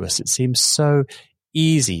innocuous. It seems so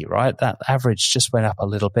easy, right? That average just went up a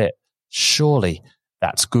little bit. Surely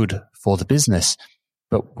that's good for the business.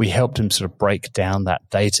 But we helped him sort of break down that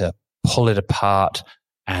data, pull it apart,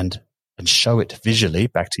 and show it visually,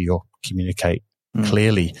 back to your communicate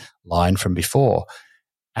clearly line from before.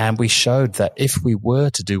 And we showed that if we were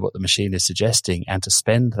to do what the machine is suggesting and to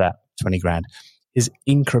spend that 20 grand, his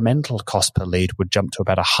incremental cost per lead would jump to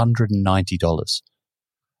about $190.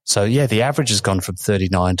 So yeah, the average has gone from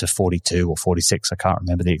 39 to 42 or 46. I can't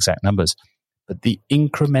remember the exact numbers. But the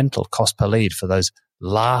incremental cost per lead for those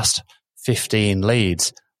last 15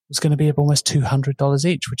 leads was going to be almost $200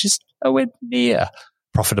 each, which is nowhere near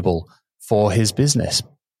profitable for his business.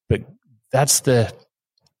 But that's the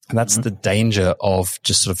danger of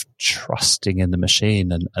just sort of trusting in the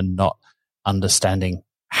machine and not understanding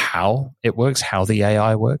how it works, how the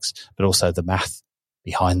AI works, but also the math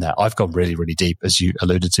behind that. I've gone really, really deep, as you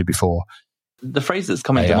alluded to before. The phrase that's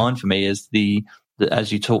coming to mind for me is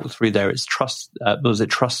as you talk through there, it's trust. Was it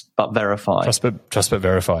trust but verify? Trust but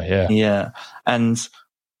verify. Yeah. Yeah. And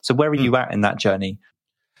so, where are you at in that journey?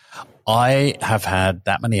 I have had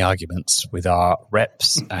that many arguments with our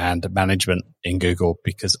reps and management in Google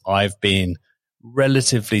because I've been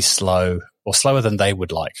relatively slow, or slower than they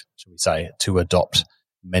would like, shall we say, to adopt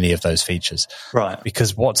many of those features. Right.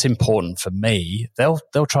 Because what's important for me, they'll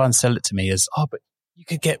try and sell it to me as, but you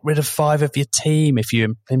could get rid of 5 of your team if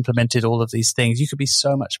you implemented all of these things. You could be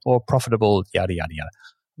so much more profitable, yada, yada, yada.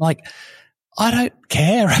 Like, I don't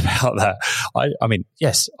care about that. I mean,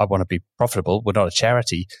 yes, I want to be profitable. We're not a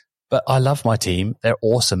charity, but I love my team. They're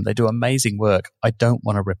awesome. They do amazing work. I don't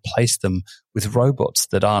want to replace them with robots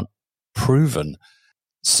that aren't proven.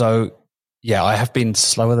 So, yeah, I have been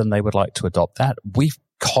slower than they would like to adopt that. We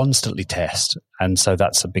constantly test. And so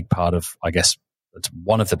that's a big part of, I guess, it's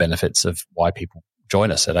one of the benefits of why people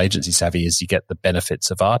join us at Agency Savvy is you get the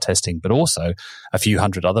benefits of our testing, but also a few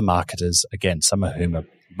hundred other marketers, again, some of whom are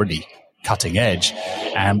really cutting edge.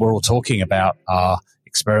 And we're all talking about our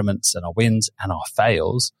experiments and our wins and our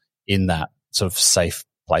fails in that sort of safe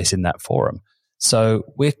place in that forum. So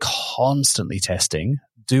we're constantly testing.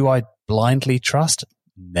 Do I blindly trust?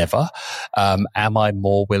 Never. Am I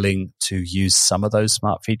more willing to use some of those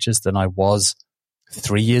smart features than I was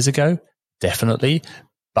 3 years ago? Definitely.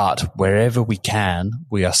 But wherever we can,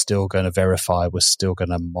 we are still going to verify. We're still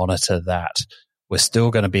going to monitor that. We're still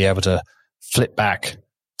going to be able to flip back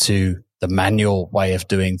to the manual way of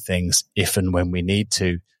doing things if and when we need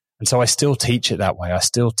to. And so I still teach it that way. I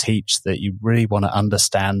still teach that you really want to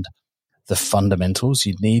understand the fundamentals.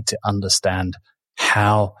 You need to understand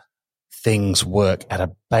how things work at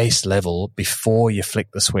a base level before you flick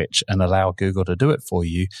the switch and allow Google to do it for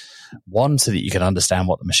you. 1, so that you can understand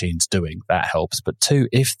what the machine's doing. That helps. But 2,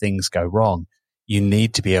 if things go wrong, you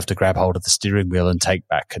need to be able to grab hold of the steering wheel and take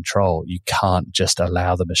back control. You can't just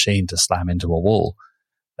allow the machine to slam into a wall.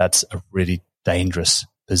 That's a really dangerous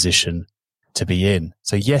position to be in.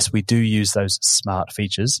 So yes, we do use those smart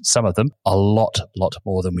features, some of them a lot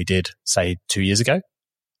more than we did, say, 2 years ago.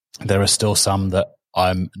 There are still some that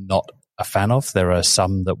I'm not a fan of. There are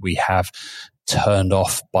some that we have turned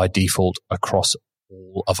off by default across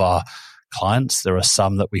all of our clients. There are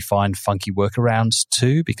some that we find funky workarounds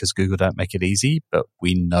to because Google don't make it easy, but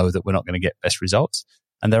we know that we're not going to get best results.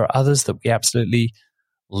 And there are others that we absolutely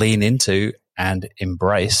lean into and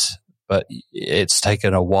embrace, but it's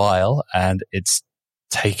taken a while, and it's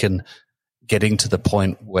taken getting to the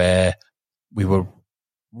point where we were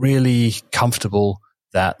really comfortable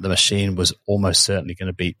that the machine was almost certainly going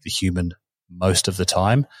to beat the human most of the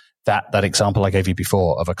time. That example I gave you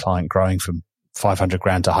before of a client growing from 500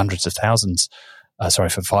 grand to hundreds of thousands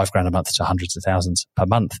from $5,000 a month to hundreds of thousands per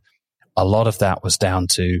month. A lot of that was down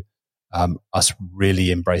to us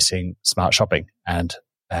really embracing smart shopping and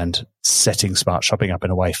setting smart shopping up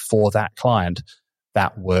in a way for that client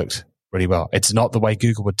that worked really well. It's not the way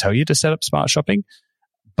Google would tell you to set up smart shopping,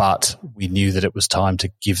 but we knew that it was time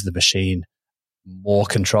to give the machine more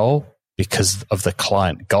control because of the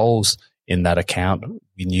client goals in that account.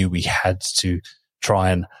 We knew we had to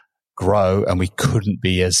try and grow, and we couldn't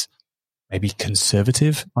be as maybe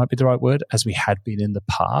conservative might be the right word as we had been in the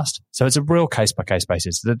past. So it's a real case by case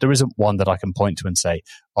basis. There isn't one that I can point to and say,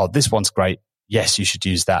 oh, this one's great. Yes, you should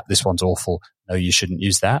use that. This one's awful. No, you shouldn't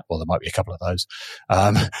use that. Well, there might be a couple of those.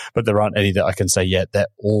 But there aren't any that I can say, yeah, they're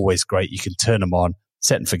always great. You can turn them on,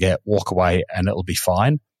 set and forget, walk away, and it'll be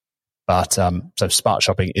fine. But so smart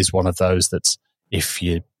shopping is one of those that's, if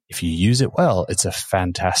you use it well, it's a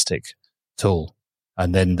fantastic tool.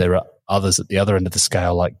 And then there are others at the other end of the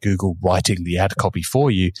scale, like Google writing the ad copy for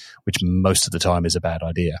you, which most of the time is a bad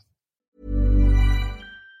idea.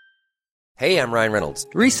 Hey, I'm Ryan Reynolds.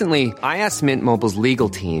 Recently, I asked Mint Mobile's legal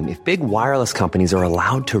team if big wireless companies are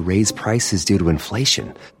allowed to raise prices due to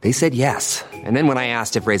inflation. They said yes. And then when I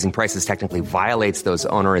asked if raising prices technically violates those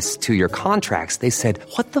onerous 2-year contracts, they said,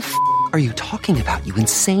 what the f*** are you talking about, you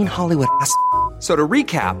insane Hollywood ass f- So to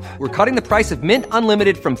recap, we're cutting the price of Mint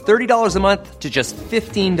Unlimited from $30 a month to just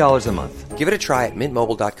 $15 a month. Give it a try at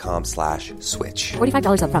mintmobile.com/switch.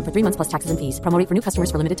 $45 up front for 3 months plus taxes and fees. Promo rate for new customers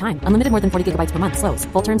for limited time. Unlimited more than 40 gigabytes per month. Slows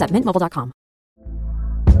full terms at mintmobile.com.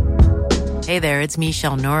 Hey there, it's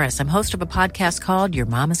Michelle Norris. I'm host of a podcast called Your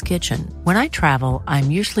Mama's Kitchen. When I travel,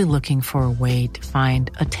 I'm usually looking for a way to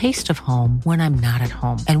find a taste of home when I'm not at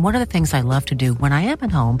home. And one of the things I love to do when I am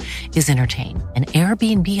at home is entertain. And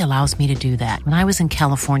Airbnb allows me to do that. When I was in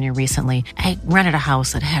California recently, I rented a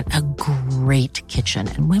house that had a great kitchen.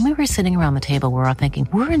 And when we were sitting around the table, we were all thinking,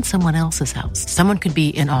 we're in someone else's house. Someone could be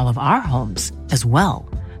in all of our homes as well.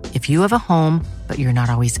 If you have a home, but you're not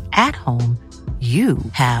always at home, you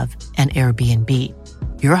have an Airbnb.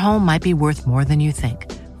 Your home might be worth more than you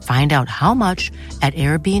think. Find out how much at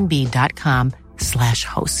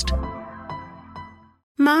airbnb.com/host.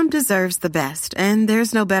 Mom deserves the best, and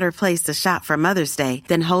there's no better place to shop for Mother's Day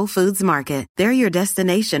than Whole Foods Market. They're your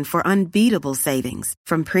destination for unbeatable savings,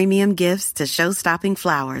 from premium gifts to show-stopping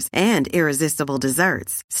flowers and irresistible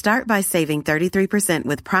desserts. Start by saving 33%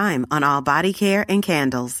 with Prime on all body care and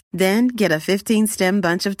candles. Then get a 15-stem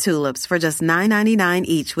bunch of tulips for just $9.99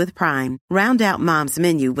 each with Prime. Round out Mom's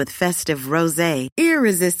menu with festive rosé,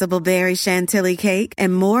 irresistible berry chantilly cake,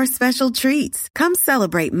 and more special treats. Come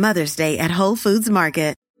celebrate Mother's Day at Whole Foods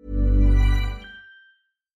Market.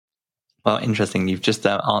 Well, interesting. You've just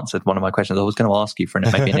answered one of my questions. I was going to ask you for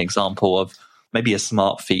maybe an example of maybe a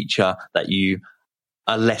smart feature that you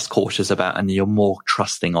are less cautious about and you're more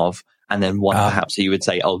trusting of, and then one perhaps you would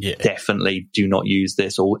say, definitely do not use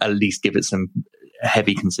this, or at least give it some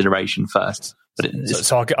heavy consideration first. But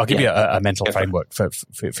so I'll give you a mental framework for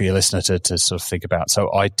your listener to sort of think about.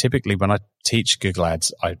 So I typically, when I teach Google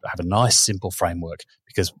Ads, I have a nice simple framework,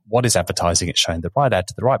 because what is advertising? It's showing the right ad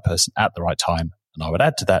to the right person at the right time. And I would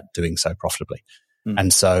add to that, doing so profitably.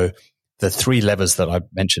 And so the 3 levers that I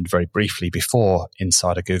mentioned very briefly before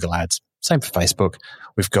inside of Google Ads, same for Facebook.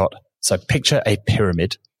 We've got, so picture a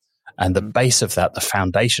pyramid, and the base of that, the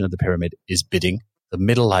foundation of the pyramid, is bidding. The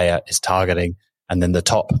middle layer is targeting, and then the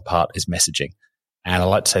top part is messaging. And I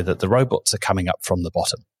like to say that the robots are coming up from the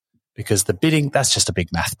bottom, because the bidding, that's just a big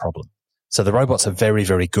math problem. So the robots are very,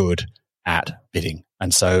 very good at bidding.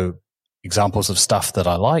 And so examples of stuff that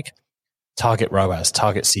I like: target ROAS,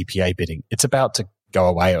 target CPA bidding. It's about to go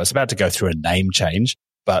away. It was about to go through a name change,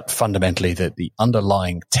 but fundamentally the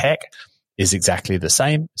underlying tech is exactly the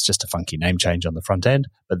same. It's just a funky name change on the front end,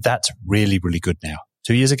 but that's really, really good now.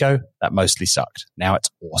 2 years ago, that mostly sucked. Now it's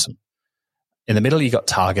awesome. In the middle, you got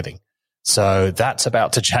targeting. So that's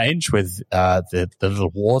about to change with the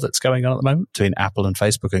little war that's going on at the moment between Apple and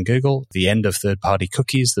Facebook and Google, the end of third-party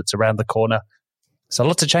cookies that's around the corner. So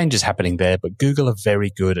lots of changes happening there, but Google are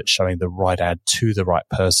very good at showing the right ad to the right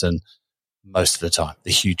person most of the time.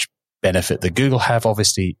 The huge benefit that Google have,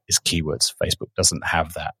 obviously, is keywords. Facebook doesn't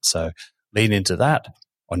have that. So lean into that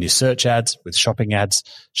on your search ads with shopping ads,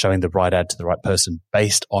 showing the right ad to the right person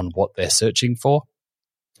based on what they're searching for.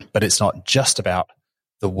 But it's not just about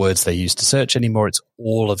the words they use to search anymore. It's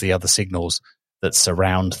all of the other signals that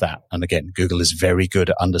surround that. And again, Google is very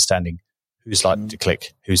good at understanding who's likely to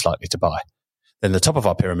click, who's likely to buy. Then the top of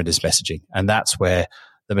our pyramid is messaging. And that's where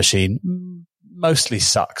the machine mostly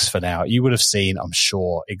sucks for now. You would have seen, I'm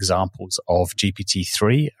sure, examples of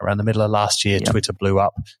GPT-3 around the middle of last year. Yep. Twitter blew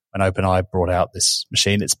up when OpenAI brought out this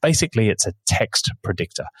machine. It's a text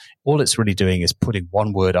predictor. All it's really doing is putting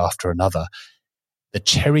one word after another. The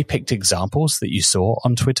cherry-picked examples that you saw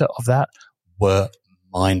on Twitter of that were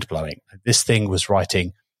mind-blowing. This thing was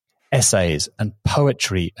writing essays and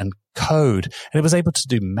poetry and code, and it was able to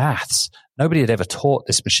do maths. Nobody had ever taught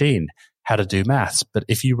this machine how to do maths, but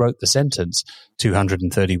if you wrote the sentence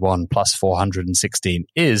 231 plus 416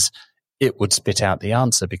 it would spit out the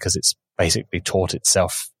answer, because it's basically taught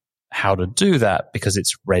itself how to do that because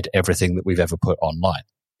it's read everything that we've ever put online.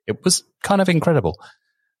 It was kind of incredible.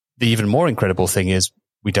 The even more incredible thing is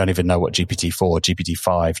we don't even know what GPT-4,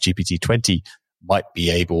 GPT-5, GPT-20 might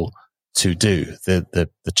be able to do. The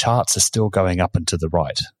charts are still going up and to the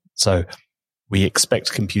right. So we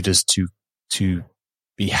expect computers to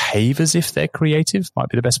behave as if they're creative, might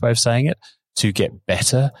be the best way of saying it, to get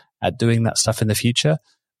better at doing that stuff in the future.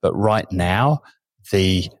 But right now,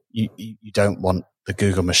 you don't want the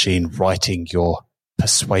Google machine writing your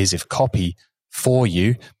persuasive copy for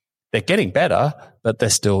you. They're getting better, but they're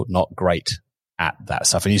still not great at that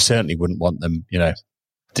stuff. And you certainly wouldn't want them,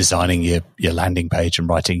 designing your landing page and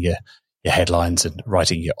writing your headlines and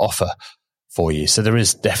writing your offer for you. So there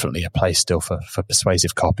is definitely a place still for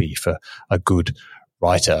persuasive copy, for a good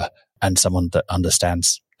writer and someone that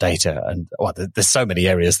understands data. And there's so many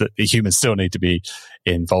areas that the humans still need to be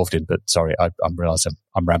involved in. But sorry, I realize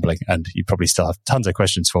I'm rambling, and you probably still have tons of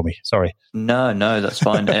questions for me. Sorry. No, that's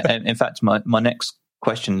fine. In fact, my next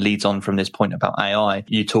question leads on from this point about AI.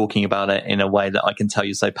 You're talking about it in a way that I can tell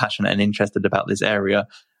you're so passionate and interested about this area.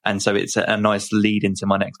 And so it's a nice lead into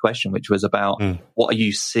my next question, which was about what are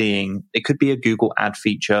you seeing? It could be a Google ad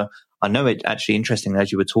feature. I know it actually interesting,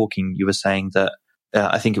 as you were talking, you were saying that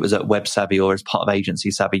I think it was at WebSavvy or as part of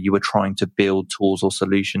Agency Savvy, you were trying to build tools or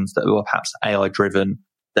solutions that were perhaps AI driven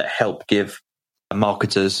that help give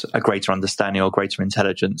marketers a greater understanding or greater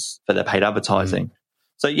intelligence for their paid advertising.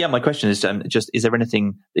 So yeah, my question is is there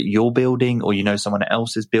anything that you're building or someone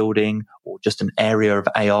else is building, or just an area of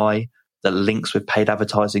AI that links with paid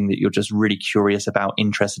advertising that you're just really curious about,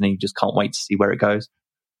 interested in, you just can't wait to see where it goes?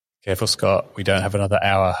 Careful, Scott. We don't have another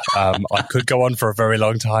hour. I could go on for a very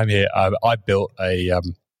long time here. I built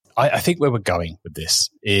I think where we're going with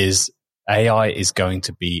this is AI is going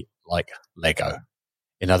to be like Lego.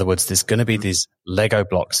 In other words, there's going to be these Lego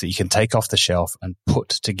blocks that you can take off the shelf and put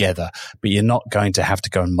together, but you're not going to have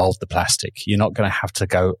to go and mold the plastic. You're not going to have to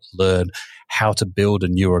go learn how to build a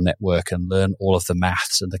neural network and learn all of the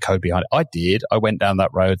maths and the code behind it. I did. I went down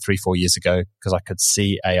that road 3-4 years ago because I could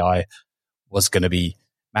see AI was going to be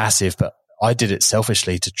massive, but I did it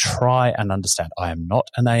selfishly to try and understand. I am not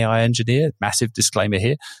an AI engineer, massive disclaimer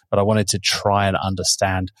here, but I wanted to try and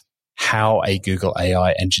understand how a Google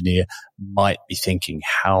AI engineer might be thinking.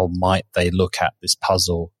 How might they look at this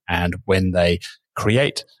puzzle? And when they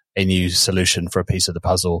create a new solution for a piece of the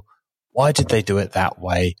puzzle, why did they do it that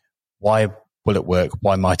way? Why will it work?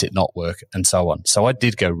 Why might it not work? And so on. So I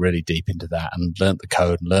did go really deep into that and learnt the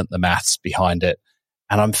code and learnt the maths behind it.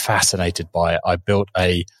 And I'm fascinated by it. I built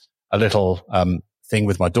a little thing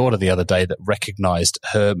with my daughter the other day that recognized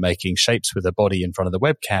her making shapes with her body in front of the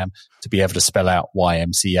webcam to be able to spell out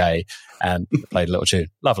YMCA, and played a little tune.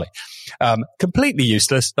 Lovely. Completely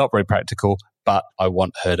useless, not very practical, but I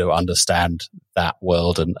want her to understand that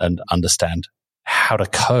world and understand how to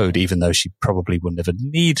code, even though she probably will never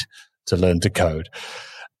need to learn to code.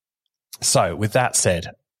 So with that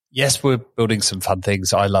said, yes, we're building some fun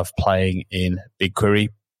things. I love playing in BigQuery,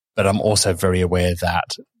 but I'm also very aware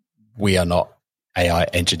that we are not AI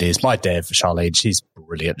engineers. My dev, Charlene, she's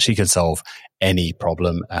brilliant. She can solve any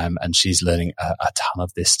problem, and she's learning a ton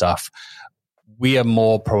of this stuff. We are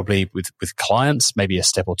more probably with clients, maybe a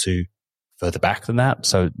step or two further back than that.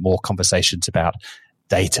 So more conversations about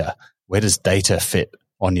data. Where does data fit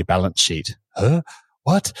on your balance sheet?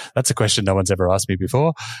 What? That's a question no one's ever asked me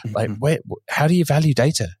before. Like, how do you value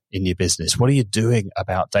data in your business? What are you doing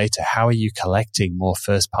about data? How are you collecting more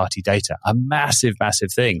first-party data? A massive,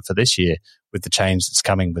 massive thing for this year with the change that's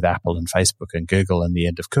coming with Apple and Facebook and Google and the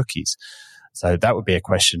end of cookies. So that would be a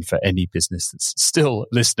question for any business that's still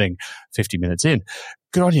listening 50 minutes in.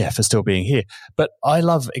 Good on you for still being here. But I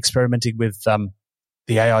love experimenting with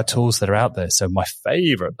the AI tools that are out there. So my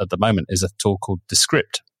favorite at the moment is a tool called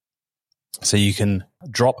Descript. So you can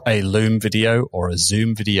drop a Loom video or a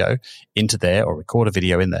Zoom video into there, or record a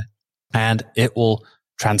video in there, and it will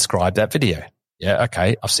transcribe that video. Yeah,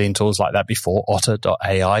 okay, I've seen tools like that before.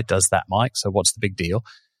 Otter.ai does that, Mike. So what's the big deal?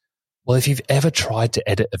 Well, if you've ever tried to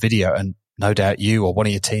edit a video, and no doubt you or one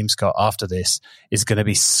of your team, Scott, after this is going to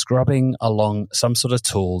be scrubbing along some sort of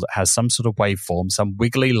tool that has some sort of waveform, some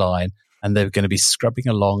wiggly line, and they're going to be scrubbing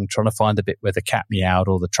along, trying to find the bit where the cat meowed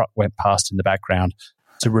or the truck went past in the background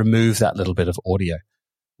to remove that little bit of audio.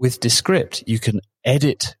 With Descript, you can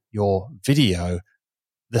edit your video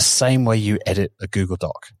the same way you edit a Google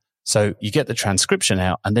Doc. So you get the transcription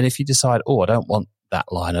out, and then if you decide, I don't want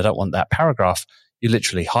that line, I don't want that paragraph, you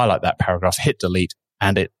literally highlight that paragraph, hit delete,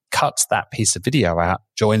 and it cuts that piece of video out,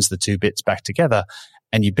 joins the two bits back together,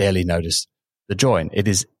 and you barely notice the join. It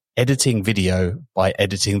is editing video by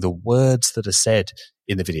editing the words that are said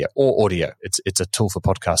in the video or audio. It's a tool for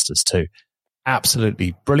podcasters too.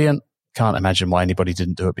 Absolutely brilliant. Can't imagine why anybody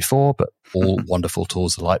didn't do it before, but all wonderful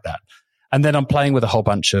tools are like that. And then I'm playing with a whole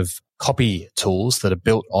bunch of copy tools that are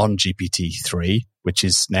built on GPT-3, which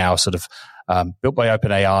is now sort of built by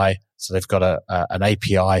OpenAI. So they've got an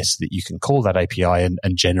API so that you can call that API and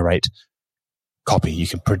generate copy. You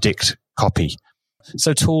can predict copy.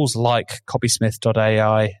 So tools like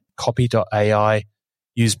copysmith.ai, copy.ai,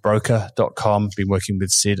 usebroker.com. Been working with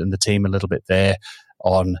Sid and the team a little bit there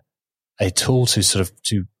on a tool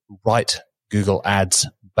to write Google ads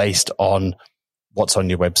based on what's on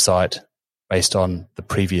your website, based on the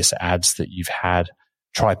previous ads that you've had.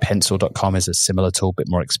 Trypencil.com is a similar tool, a bit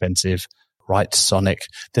more expensive. Write Sonic.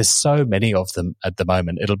 There's so many of them at the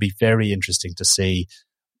moment. It'll be very interesting to see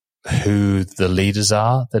who the leaders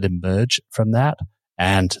are that emerge from that.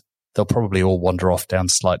 And they'll probably all wander off down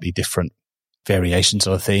slightly different variations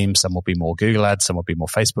of a theme. Some will be more Google ads. Some will be more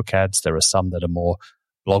Facebook ads. There are some that are more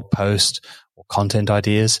blog post or content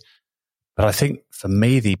ideas. But I think for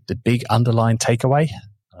me, the big underlying takeaway,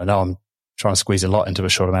 I know I'm trying to squeeze a lot into a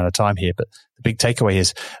short amount of time here, but the big takeaway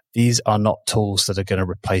is these are not tools that are going to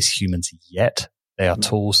replace humans yet. They are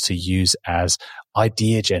tools to use as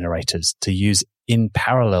idea generators, to use in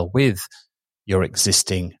parallel with your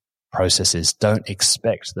existing processes. Don't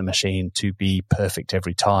expect the machine to be perfect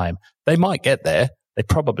every time. They might get there. They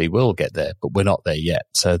probably will get there, but we're not there yet.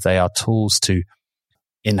 So they are tools to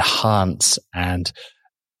enhance and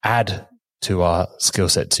add to our skill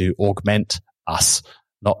set, to augment us,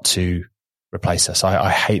 not to replace us. I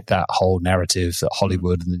hate that whole narrative that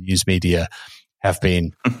Hollywood and the news media have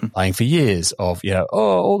been playing for years of,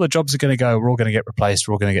 all the jobs are going to go, we're all going to get replaced,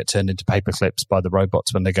 we're all going to get turned into paper clips by the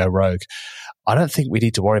robots when they go rogue. I don't think we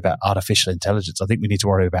need to worry about artificial intelligence. I think we need to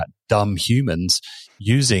worry about dumb humans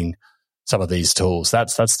using some of these tools.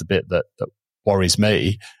 That's the bit that worries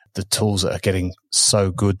me. The tools that are getting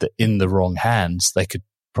so good that in the wrong hands, they could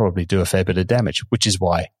probably do a fair bit of damage, which is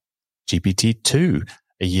why GPT-2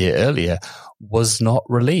 a year earlier was not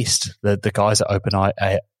released. The guys at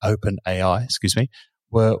OpenAI,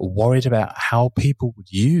 were worried about how people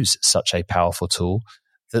would use such a powerful tool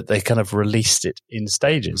that they kind of released it in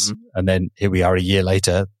stages. Mm-hmm. And then here we are a year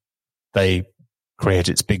later, they create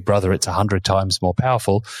its big brother. It's 100 times more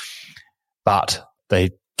powerful, but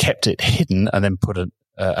they kept it hidden and then put an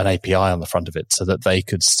API on the front of it so that they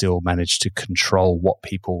could still manage to control what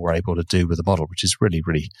people were able to do with the model, which is really,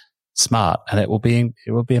 really smart. And it will be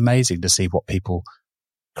amazing to see what people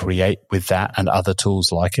create with that and other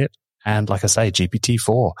tools like it. And like I say,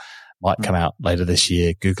 GPT-4 might come out later this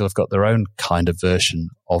year. Google have got their own kind of version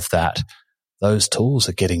of that. Those tools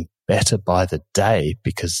are getting better by the day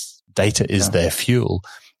because data is their fuel.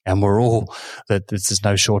 And there's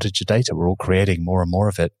no shortage of data. We're all creating more and more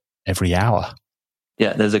of it every hour.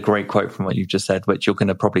 Yeah, there's a great quote from what you've just said, which you're going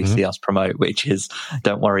to probably see us promote, which is,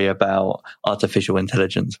 don't worry about artificial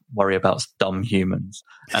intelligence, worry about dumb humans.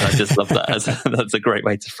 And I just love that. That's a great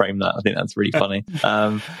way to frame that. I think that's really funny.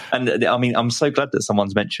 And I mean, I'm so glad that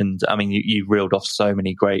someone's mentioned, you reeled off so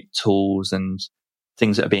many great tools and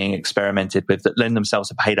things that are being experimented with that lend themselves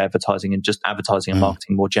to paid advertising and just advertising and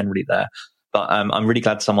marketing more generally there. But I'm really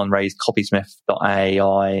glad someone raised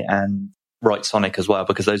copysmith.ai and Write Sonic as well,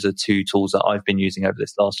 because those are two tools that I've been using over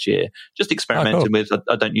this last year, just experimenting with.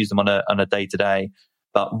 I don't use them on a day-to-day,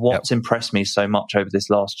 but what's impressed me so much over this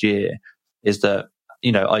last year is that,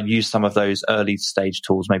 I used some of those early stage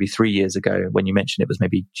tools maybe 3 years ago when you mentioned it was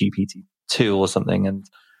maybe GPT-2 or something. And,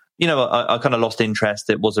 I kind of lost interest.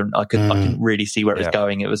 It wasn't, I couldn't really see where it was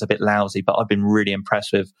going. It was a bit lousy, but I've been really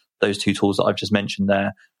impressed with those two tools that I've just mentioned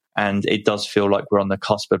there. And it does feel like we're on the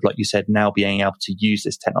cusp of, like you said, now being able to use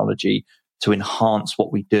this technology to enhance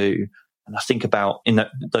what we do. And I think about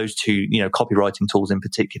those two, copywriting tools in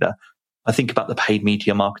particular, I think about the paid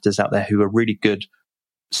media marketers out there who are really good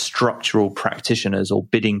structural practitioners or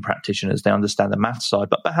bidding practitioners. They understand the math side,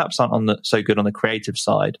 but perhaps aren't so good on the creative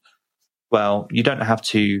side. Well, you don't have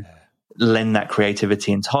to lend that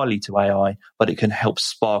creativity entirely to AI, but it can help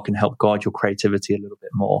spark and help guide your creativity a little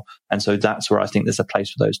bit more. And so that's where I think there's a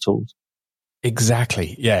place for those tools.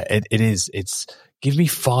 Exactly. Yeah, it is. It's give me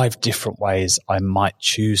 5 different ways I might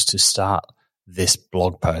choose to start this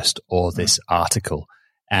blog post or this article,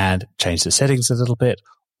 and change the settings a little bit,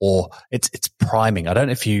 or it's priming. I don't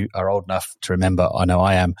know if you are old enough to remember, I know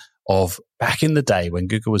I am, of back in the day when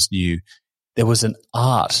Google was new, there was an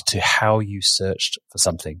art to how you searched for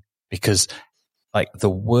something, because like the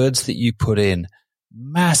words that you put in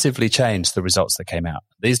massively changed the results that came out.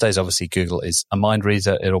 These days, obviously, Google is a mind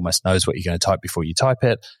reader. It almost knows what you're going to type before you type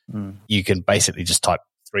it. You can basically just type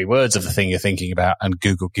 3 words of the thing you're thinking about, and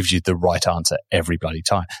Google gives you the right answer every bloody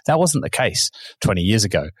time. That wasn't the case 20 years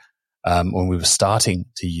ago when we were starting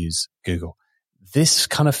to use Google. This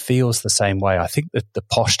kind of feels the same way. I think that the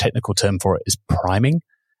posh technical term for it is priming,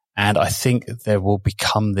 and I think there will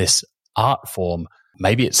become this art form.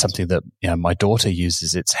 Maybe it's something that my daughter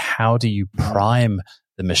uses. It's how do you prime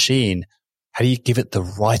the machine? How do you give it the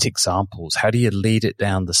right examples? How do you lead it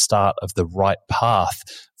down the start of the right path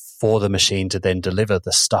for the machine to then deliver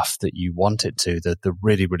the stuff that you want it to, the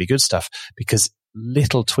really, really good stuff? Because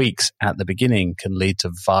little tweaks at the beginning can lead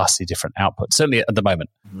to vastly different outputs, certainly at the moment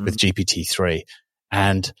with GPT-3.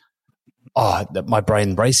 And my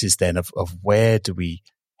brain races then of where do we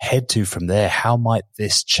head to from there? How might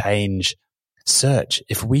this change search?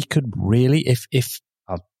 If we could really, if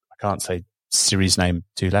I can't say Siri's name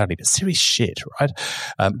too loudly, but Siri's shit, right?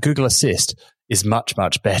 Google Assist is much,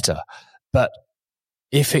 much better. But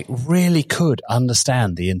if it really could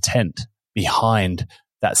understand the intent behind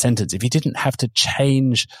that sentence, if you didn't have to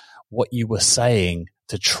change what you were saying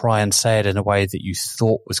to try and say it in a way that you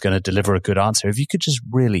thought was going to deliver a good answer, if you could just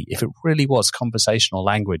really, if it really was conversational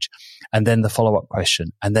language, and then the follow-up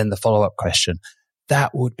question, and then the follow-up question,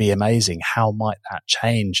 that would be amazing. How might that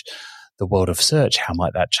change the world of search? How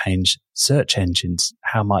might that change search engines?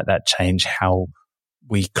 How might that change how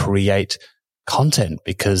we create content?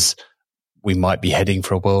 Because we might be heading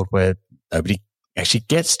for a world where nobody actually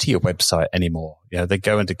gets to your website anymore. They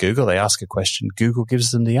go into Google, they ask a question, Google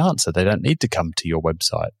gives them the answer. They don't need to come to your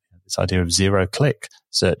website. This idea of 0-click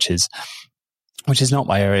searches, which is not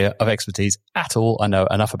my area of expertise at all. I know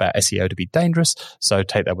enough about SEO to be dangerous, so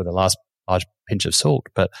take that with a large pinch of salt.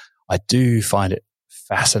 But I do find it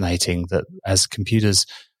fascinating that as computers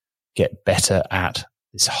get better at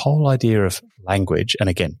this whole idea of language, and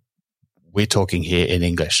again, we're talking here in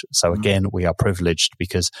English. So again, we are privileged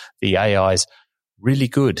because the AI is really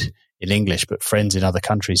good in English, but friends in other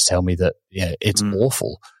countries tell me that it's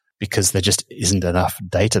awful because there just isn't enough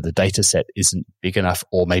data. The data set isn't big enough,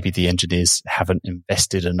 or maybe the engineers haven't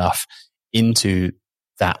invested enough into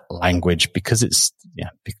that language because it's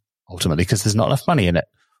ultimately because there's not enough money in it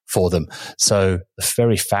for them. So the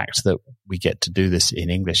very fact that we get to do this in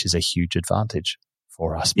English is a huge advantage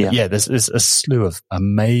for us. But there's a slew of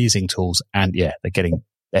amazing tools, and they're getting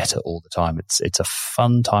better all the time. It's a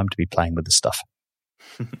fun time to be playing with this stuff.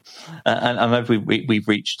 And I know we've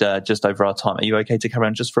reached just over our time. Are you okay to carry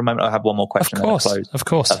on just for a moment? I have one more question. Of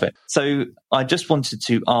course. Perfect. So I just wanted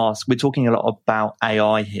to ask, we're talking a lot about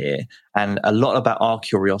AI here and a lot about our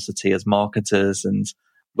curiosity as marketers and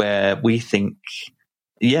where we think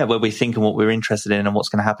and what we're interested in and what's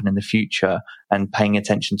going to happen in the future, and paying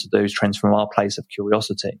attention to those trends from our place of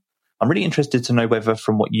curiosity. I'm really interested to know whether,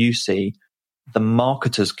 from what you see, the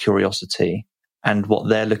marketer's curiosity and what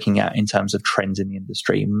they're looking at in terms of trends in the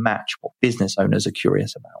industry match what business owners are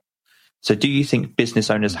curious about. So do you think business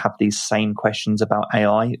owners have these same questions about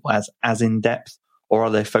AI as in depth, or are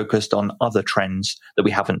they focused on other trends that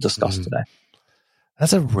we haven't discussed today?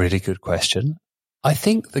 That's a really good question. I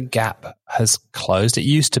think the gap has closed. It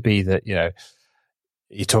used to be that,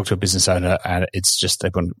 you talk to a business owner and it's just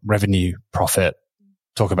they've got revenue, profit,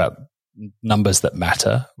 talk about numbers that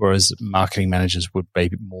matter, whereas marketing managers would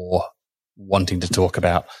be more wanting to talk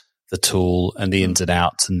about the tool and the ins and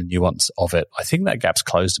outs and the nuance of it. I think that gap's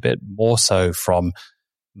closed a bit, more so from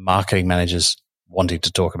marketing managers wanting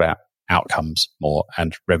to talk about outcomes more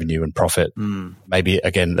and revenue and profit. Maybe,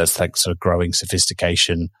 again, that's like sort of growing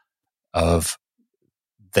sophistication of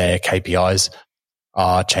their KPIs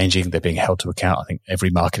are changing. They're being held to account. I think every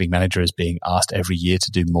marketing manager is being asked every year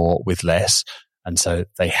to do more with less. And so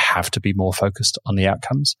they have to be more focused on the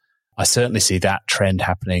outcomes. I certainly see that trend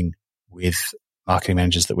happening with marketing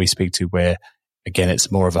managers that we speak to, where, again,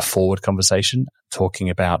 it's more of a forward conversation, talking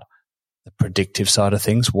about the predictive side of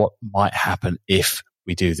things. What might happen if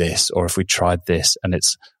we do this, or if we tried this, and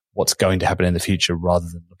it's what's going to happen in the future rather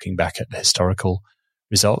than looking back at the historical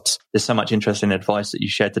results. There's so much interesting advice that you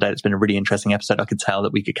shared today. It's been a really interesting episode. I could tell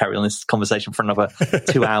that we could carry on this conversation for another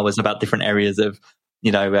 2 hours about different areas of,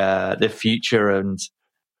 the future and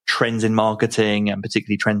trends in marketing and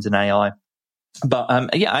particularly trends in AI. But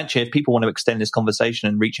actually, if people want to extend this conversation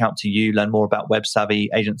and reach out to you, learn more about WebSavvy,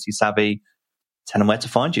 Agency Savvy, tell them where to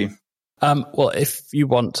find you. Well, if you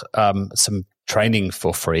want some training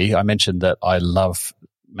for free, I mentioned that I love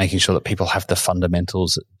making sure that people have the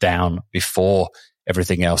fundamentals down before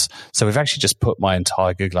everything else. So we've actually just put my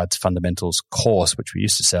entire Google Ads Fundamentals course, which we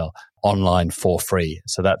used to sell, online for free.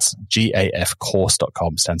 So that's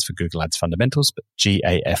gafcourse.com, stands for Google Ads Fundamentals, but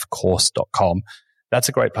gafcourse.com. That's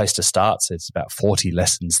a great place to start. So it's about 40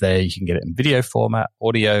 lessons there. You can get it in video format,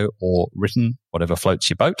 audio, or written, whatever floats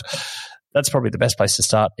your boat. That's probably the best place to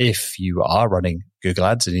start if you are running Google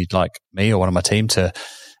Ads and you'd like me or one of my team to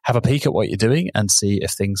have a peek at what you're doing and see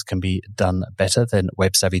if things can be done better. Then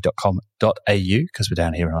websavvy.com.au, because we're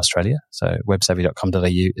down here in Australia. So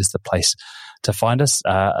websavvy.com.au is the place to find us.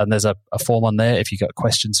 And there's a form on there. If you've got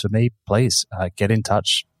questions for me, please get in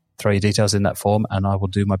touch. Throw your details in that form and I will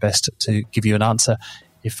do my best to give you an answer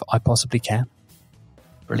if I possibly can.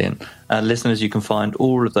 Brilliant. Listeners, you can find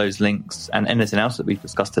all of those links and anything else that we've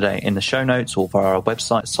discussed today in the show notes or via our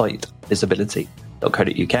website,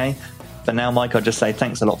 sitevisibility.co.uk. For now, Mike, I'll just say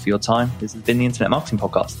thanks a lot for your time. This has been the Internet Marketing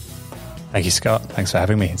Podcast. Thank you, Scott. Thanks for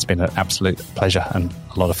having me. It's been an absolute pleasure and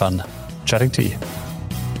a lot of fun chatting to you.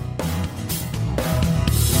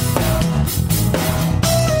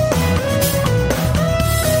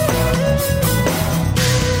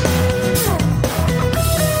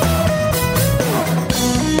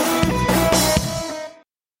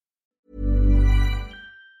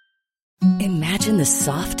 Imagine the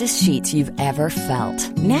softest sheets you've ever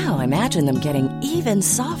felt. Now imagine them getting even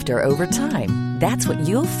softer over time. That's what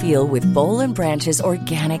you'll feel with Boll & Branch's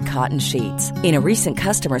organic cotton sheets. In a recent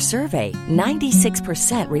customer survey,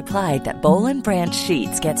 96% replied that Boll & Branch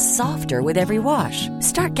sheets get softer with every wash.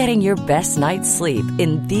 Start getting your best night's sleep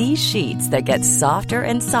in these sheets that get softer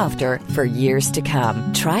and softer for years to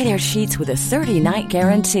come. Try their sheets with a 30-night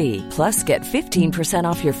guarantee. Plus, get 15%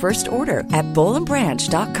 off your first order at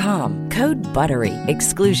bollandbranch.com. Code BUTTERY.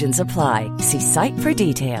 Exclusions apply. See site for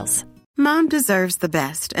details. Mom deserves the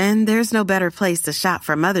best, and there's no better place to shop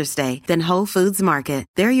for Mother's Day than Whole Foods Market.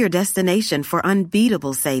 They're your destination for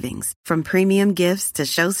unbeatable savings, from premium gifts to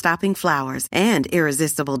show-stopping flowers and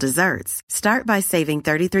irresistible desserts. Start by saving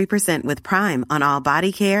 33% with Prime on all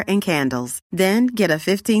body care and candles. Then get a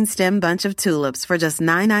 15-stem bunch of tulips for just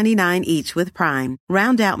 $9.99 each with Prime.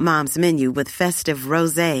 Round out Mom's menu with festive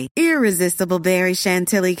rosé, irresistible berry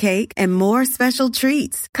chantilly cake, and more special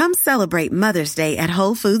treats. Come celebrate Mother's Day at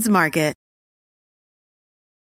Whole Foods Market.